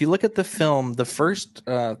movie, though. If you look at the film, the first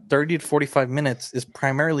 30 to 45 minutes is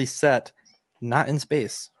primarily set not in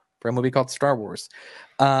space for a movie called Star Wars.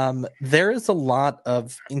 There is a lot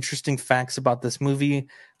of interesting facts about this movie.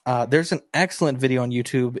 There's an excellent video on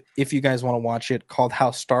YouTube, if you guys want to watch it, called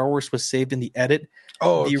How Star Wars Was Saved in the Edit.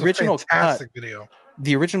 Oh, the it's original a fantastic video.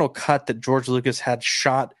 The original cut that George Lucas had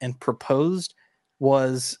shot and proposed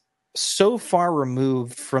was so far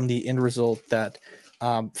removed from the end result that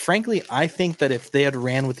frankly, I think that if they had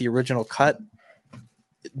ran with the original cut,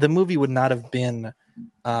 the movie would not have been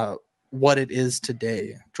what it is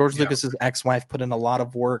today. George Lucas's ex-wife put in a lot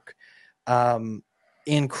of work in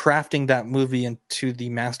crafting that movie into the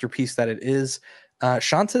masterpiece that it is.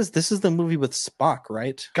 Sean says this is the movie with Spock,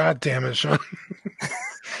 right? God damn it, Sean.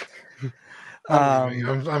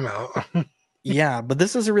 I'm out. Yeah, but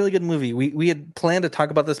this is a really good movie. We had planned to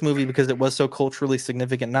talk about this movie because it was so culturally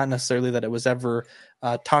significant, not necessarily that it was ever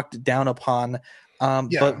talked down upon.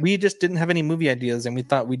 But we just didn't have any movie ideas, and we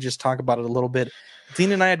thought we'd just talk about it a little bit.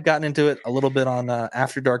 Dean and I had gotten into it a little bit on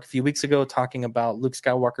After Dark a few weeks ago, talking about Luke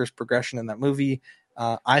Skywalker's progression in that movie.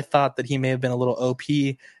 I thought that he may have been a little OP.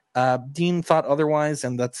 Dean thought otherwise,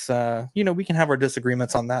 and that's, we can have our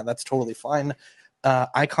disagreements on that. That's totally fine.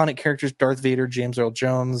 Iconic characters: Darth Vader, James Earl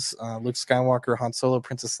Jones, Luke Skywalker, Han Solo,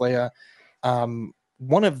 Princess Leia.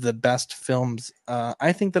 One of the best films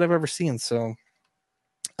I think that I've ever seen. So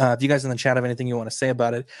if you guys in the chat have anything you want to say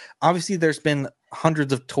about it, obviously there's been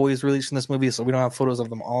hundreds of toys released in this movie, so we don't have photos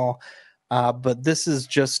of them all. But this is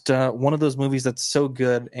just one of those movies that's so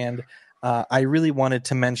good. And I really wanted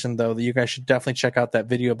to mention, though, that you guys should definitely check out that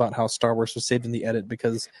video about how Star Wars was saved in the edit,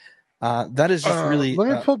 because that is just really. Let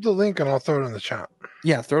me pull up the link and I'll throw it in the chat.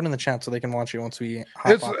 Yeah, throw it in the chat so they can watch it once we.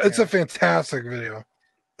 It's a fantastic video.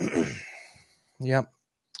 Yep.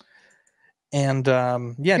 And do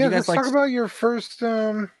you guys let's talk about your first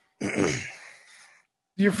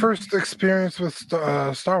experience with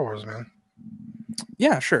Star Wars, man.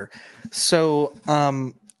 Yeah, sure. So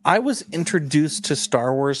I was introduced to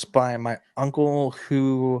Star Wars by my uncle,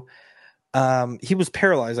 who he was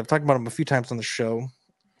paralyzed. I've talked about him a few times on the show,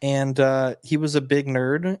 and he was a big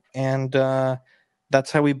nerd, and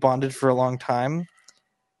that's how we bonded for a long time.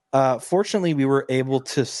 Fortunately, we were able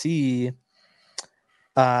to see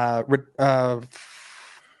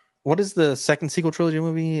what is the second sequel trilogy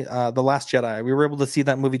movie? The Last Jedi. We were able to see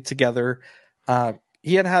that movie together.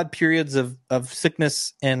 He had periods of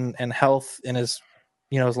sickness and health in his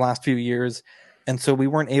his last few years, and so we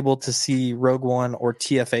weren't able to see Rogue One or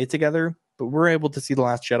TFA together. But we were able to see The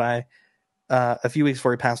Last Jedi a few weeks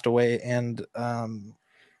before he passed away, and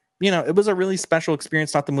it was a really special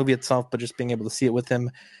experience. Not the movie itself, but just being able to see it with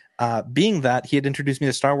him. Being that he had introduced me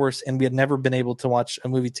to Star Wars, and we had never been able to watch a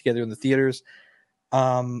movie together in the theaters.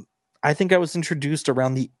 I think I was introduced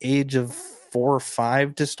around the age of 4 or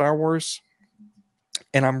 5 to Star Wars,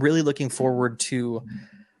 and I'm really looking forward to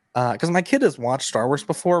because my kid has watched Star Wars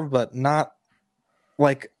before, but not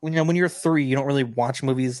like when you're 3, you don't really watch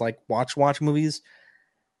movies like watch movies.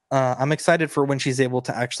 I'm excited for when she's able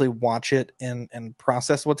to actually watch it and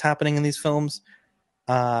process what's happening in these films.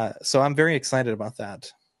 So I'm very excited about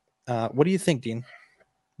that. What do you think, Dean?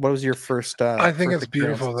 What was your first? I think it's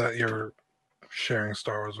beautiful that you're sharing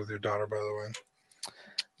Star Wars with your daughter, by the way.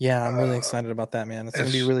 Yeah, I'm really excited about that, man. It's going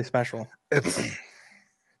to be really special. It's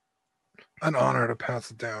an honor to pass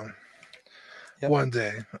it down one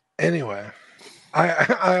day. Anyway,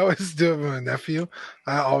 I always do it with my nephew.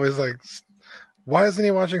 I always like, why isn't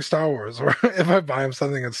he watching Star Wars? Or if I buy him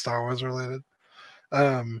something that's Star Wars related.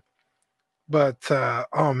 But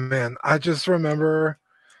oh man, I just remember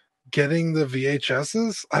getting the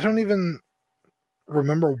VHSs. I don't even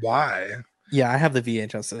remember why. Yeah, I have the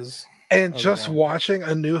VHSs. And just watching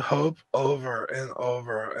A New Hope over and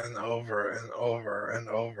over and over and over and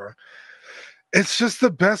over. It's just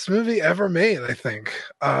the best movie ever made, I think.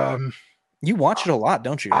 You watch it a lot,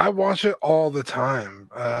 don't you? I watch it all the time.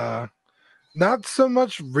 Not so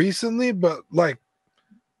much recently, but like,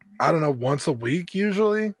 I don't know, once a week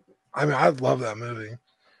usually. I mean, I love that movie.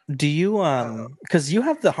 Do you, because you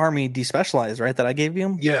have the Harmy Despecialized, right, that I gave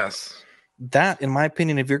you? Yes. That, in my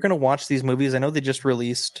opinion, if you're going to watch these movies, I know they just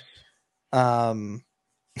released, I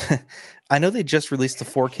know they just released the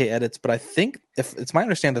 4K edits, but I think, if it's my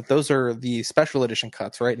understanding that those are the special edition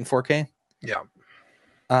cuts, right, in 4K? Yeah.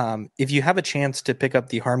 If you have a chance to pick up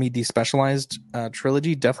the Harmy Despecialized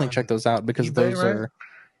trilogy, definitely check those out, because eBay, those right? are,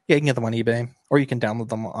 yeah, you can get them on eBay, or you can download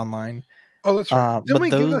them online. Oh, that's right. Didn't we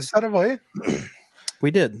give a set away? We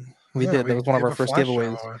did. We did. That was one of our first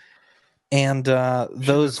giveaways. And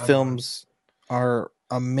those films are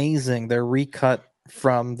amazing. They're recut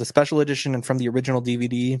from the special edition and from the original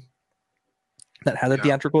DVD that had the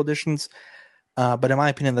theatrical editions. But in my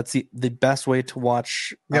opinion, that's the best way to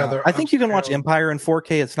watch. I think you can watch Empire in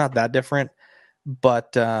 4K. It's not that different.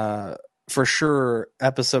 But for sure,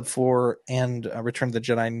 Episode 4 and Return of the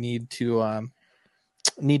Jedi need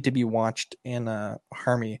to be watched in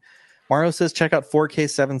Harmy. Mario says, check out 4K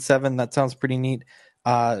 77. That sounds pretty neat.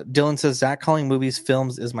 Dylan says, Zach calling movies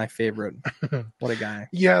films is my favorite. What a guy.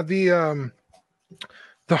 Yeah, the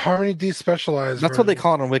Harmony Despecialized. That's what they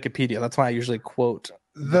call it on Wikipedia. That's why I usually quote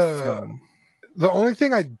the film. The only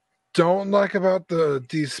thing I don't like about the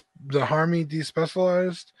Harmony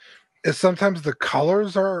Despecialized is sometimes the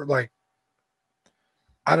colors are like,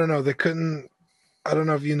 I don't know. I don't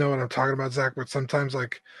know if you know what I'm talking about, Zach, but sometimes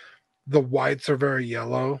like the whites are very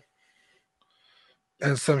yellow.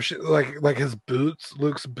 And some shit like his boots,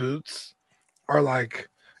 Luke's boots are like,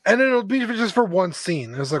 and it'll be just for one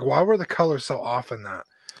scene. It's like, why were the colors so off in that?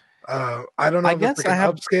 I don't know if it's like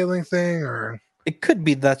an upscaling thing, or it could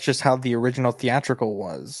be that's just how the original theatrical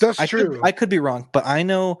was. That's true. I could be wrong, but I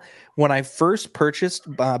know when I first purchased,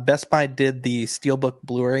 Best Buy did the Steelbook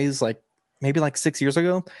Blu-rays like maybe like 6 years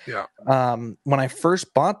ago. Yeah. When I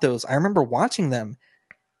first bought those, I remember watching them,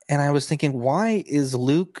 and I was thinking, why is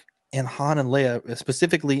Luke and Han and Leia,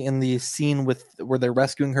 specifically in the scene where they're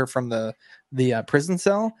rescuing her from the prison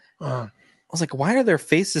cell, I was like, why are their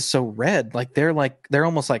faces so red? Like they're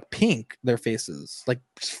almost like pink. Their faces like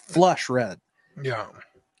flush red. Yeah.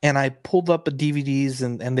 And I pulled up the DVDs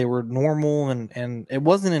and they were normal. And it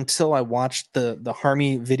wasn't until I watched the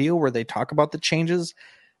Harmy video where they talk about the changes.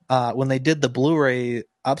 When they did the Blu-ray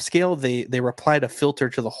upscale, they applied a filter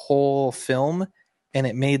to the whole film, and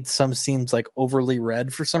it made some scenes like overly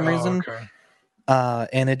red for some reason. Okay.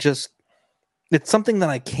 And it's something that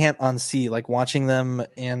I can't unsee, like watching them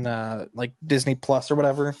in like Disney Plus or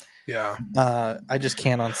whatever. Yeah. I just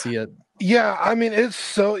can't unsee it. Yeah, I mean, it's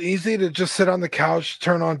so easy to just sit on the couch,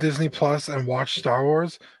 turn on Disney Plus, and watch Star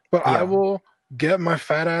Wars. But I will get my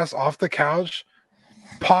fat ass off the couch,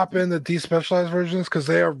 pop in the despecialized versions, because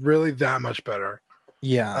they are really that much better.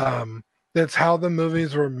 Yeah. That's how the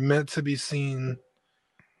movies were meant to be seen.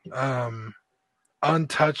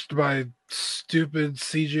 Untouched by stupid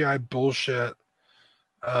CGI bullshit.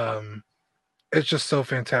 It's just so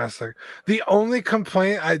fantastic. The only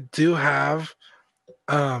complaint I do have,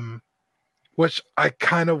 which I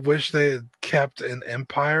kind of wish they had kept in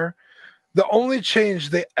Empire, the only change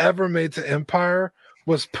they ever made to Empire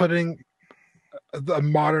was putting the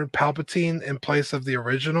modern Palpatine in place of the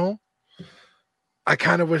original. I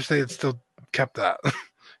kind of wish they had still kept that.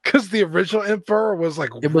 Because the original Emperor was like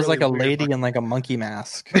it was really like a weird lady looking. in like a monkey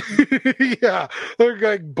mask. Yeah, they're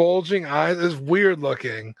like bulging eyes. It's weird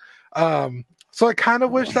looking. So I kind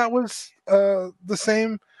of wish that was the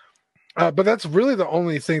same. But that's really the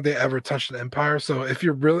only thing they ever touched in Empire. So if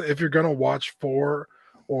you're gonna watch 4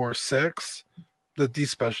 or 6, the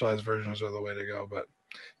despecialized versions are the way to go. But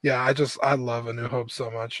yeah, I love A New Hope so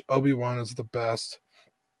much. Obi-Wan is the best.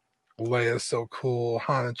 Leia's so cool.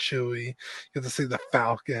 Han and Chewie. You get to see the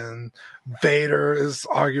Falcon. Vader is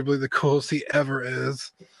arguably the coolest he ever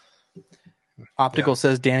is. Optical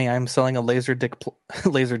says, Danny, I'm selling a laser disc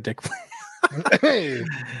Hey,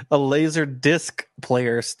 a laser disc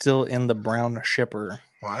player still in the brown shipper.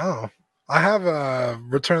 wow. I have a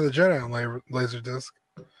Return of the Jedi on Laserdisc.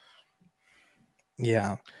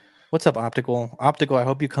 Yeah. What's up, Optical? Optical, I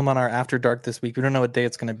hope you come on our After Dark this week. We don't know what day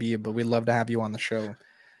it's going to be, but we'd love to have you on the show.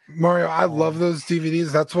 Mario, I love those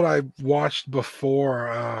DVDs. That's what I watched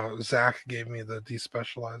before Zach gave me the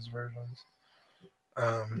despecialized versions.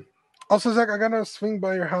 Also, Zach, I gotta swing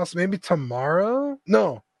by your house maybe tomorrow.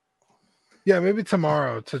 No, yeah, maybe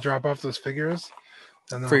tomorrow to drop off those figures.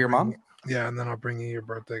 And then For your mom? Yeah, and then I'll bring you your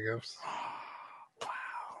birthday gifts. Wow.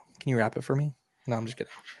 Can you wrap it for me? No, I'm just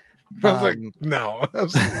kidding. I was like, no.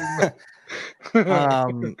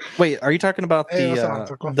 Wait, are you talking about Hey, what's up,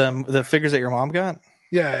 Optical? the figures that your mom got?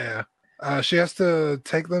 Yeah. She has to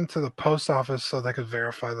take them to the post office so they could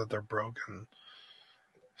verify that they're broken.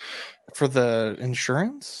 For the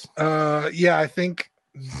insurance? Yeah, I think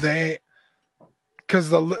because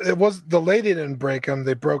the lady didn't break them;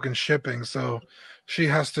 they broke in shipping, so she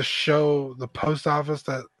has to show the post office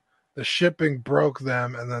that the shipping broke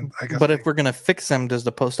them, and then I guess. But if we're gonna fix them, does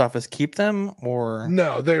the post office keep them or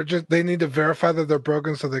no? They need to verify that they're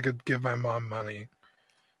broken so they could give my mom money.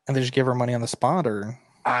 And they just give her money on the spot, or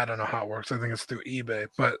I don't know how it works. I think it's through eBay,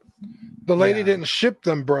 but the lady didn't ship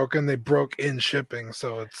them broken; they broke in shipping.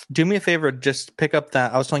 So it's. Do me a favor, just pick up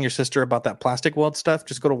that. I was telling your sister about that plastic weld stuff.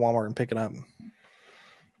 Just go to Walmart and pick it up.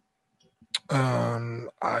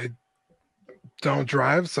 I don't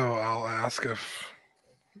drive, so I'll ask if.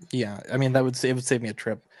 Yeah, I mean it would save me a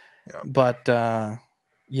trip. Yeah. But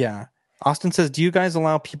yeah, Austin says, do you guys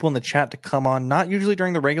allow people in the chat to come on? Not usually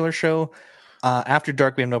during the regular show. After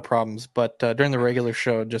dark, we have no problems, but during the regular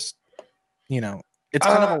show, just it's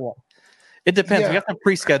kind of a. It depends. Yeah. We have to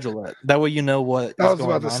pre-schedule it. That way, you know what. I was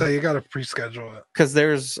about to say you got to pre-schedule it because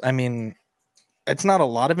it's not a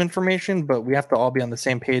lot of information, but we have to all be on the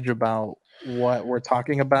same page about what we're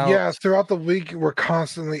talking about. Yeah, throughout the week, we're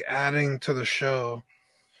constantly adding to the show.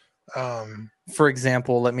 For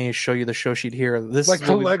example, let me show you the show sheet here. This like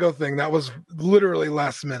the Lego thing that was literally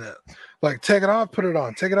last minute. Like, take it off, put it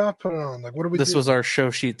on. Take it off, put it on. Like, what do we? This was our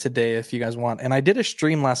show sheet today. If you guys want, and I did a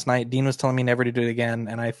stream last night. Dean was telling me never to do it again,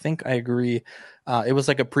 and I think I agree. It was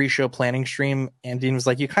like a pre-show planning stream, and Dean was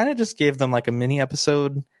like, "You kind of just gave them like a mini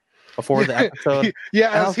episode before the episode."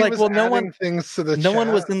 Yeah, and I was like, "Well, no one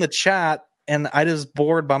was in the chat." And I just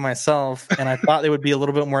bored by myself, and I thought it would be a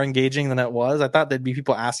little bit more engaging than it was. I thought there'd be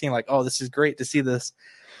people asking, like, "Oh, this is great to see this."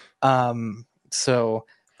 So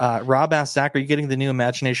Rob asked, Zach, are you getting the new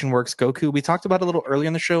Imagination Works Goku? We talked about it a little earlier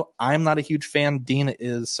in the show. I'm not a huge fan. Dean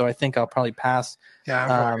is, so I think I'll probably pass. Yeah, I'm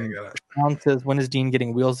probably gonna get it. Sean says, when is Dean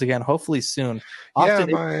getting wheels again? Hopefully soon. Austin,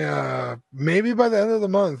 maybe by the end of the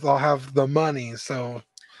month I'll have the money. So.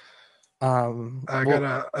 I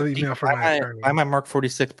got an email from my attorney. Buy my Mark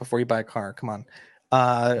 46 before you buy a car. Come on.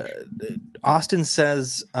 Austin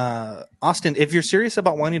says, Austin, if you're serious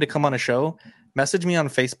about wanting to come on a show, message me on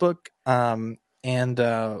Facebook, and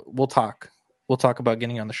we'll talk. We'll talk about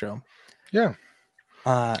getting on the show. Yeah.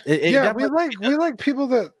 We like people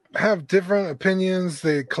that have different opinions.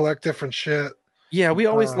 They collect different shit. Yeah, we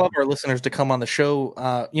always love our listeners to come on the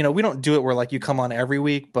show. We don't do it where like you come on every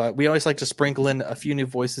week, but we always like to sprinkle in a few new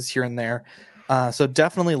voices here and there. So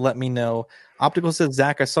definitely let me know. Optical says,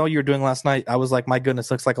 Zach, I saw you were doing last night. I was like, my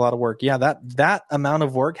goodness, looks like a lot of work. Yeah, that amount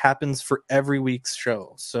of work happens for every week's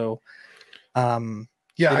show. So,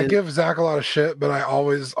 I give Zach a lot of shit, but I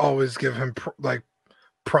always give him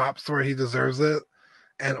props where he deserves it.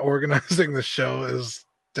 And organizing the show is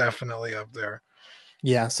definitely up there.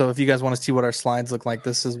 Yeah, so if you guys want to see what our slides look like,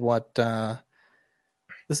 this is what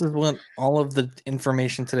This is what all of the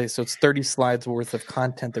information today. So it's 30 slides worth of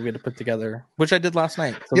content that we had to put together, which I did last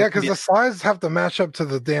night. So yeah, because the slides have to match up to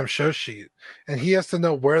the damn show sheet, and he has to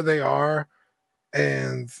know where they are,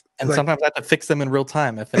 and like, sometimes I have to fix them in real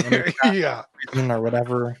time if an image yeah, or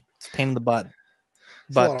whatever. It's a pain in the butt.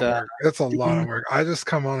 But it's a lot of work. I just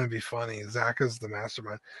come on and be funny. Zach is the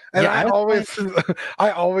mastermind, and Yeah,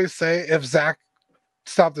 I always say if Zach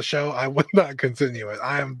stopped the show, I would not continue it.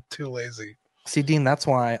 I am too lazy. See, Dean, that's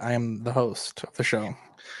why I am the host of the show.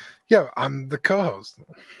 Yeah, I'm the co-host.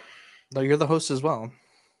 No, you're the host as well.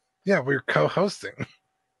 Yeah, we're co-hosting.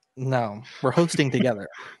 No, we're hosting together.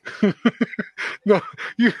 No,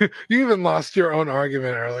 you even lost your own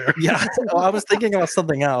argument earlier. Yeah, I was thinking about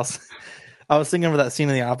something else. I was thinking of that scene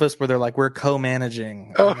in The Office where they're like, "We're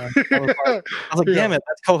co-managing." Oh, I was like, "Damn it,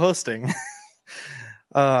 that's co-hosting."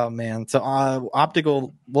 Oh man! So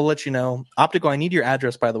Optical, we'll let you know. Optical, I need your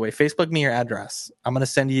address, by the way. Facebook me your address. I'm gonna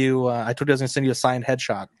send you. I told you I was gonna send you a signed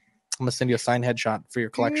headshot. I'm gonna send you a signed headshot for your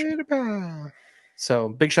collection. So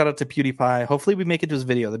big shout out to PewDiePie. Hopefully we make it to his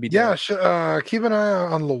video. That'd be keep an eye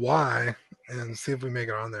on Lawai and see if we make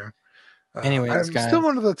it on there. Anyways, I'm guys, still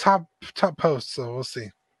one of the top posts, so we'll see.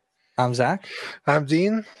 I'm Zach. I'm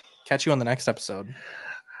Dean. Catch you on the next episode.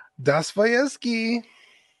 Dostoevsky.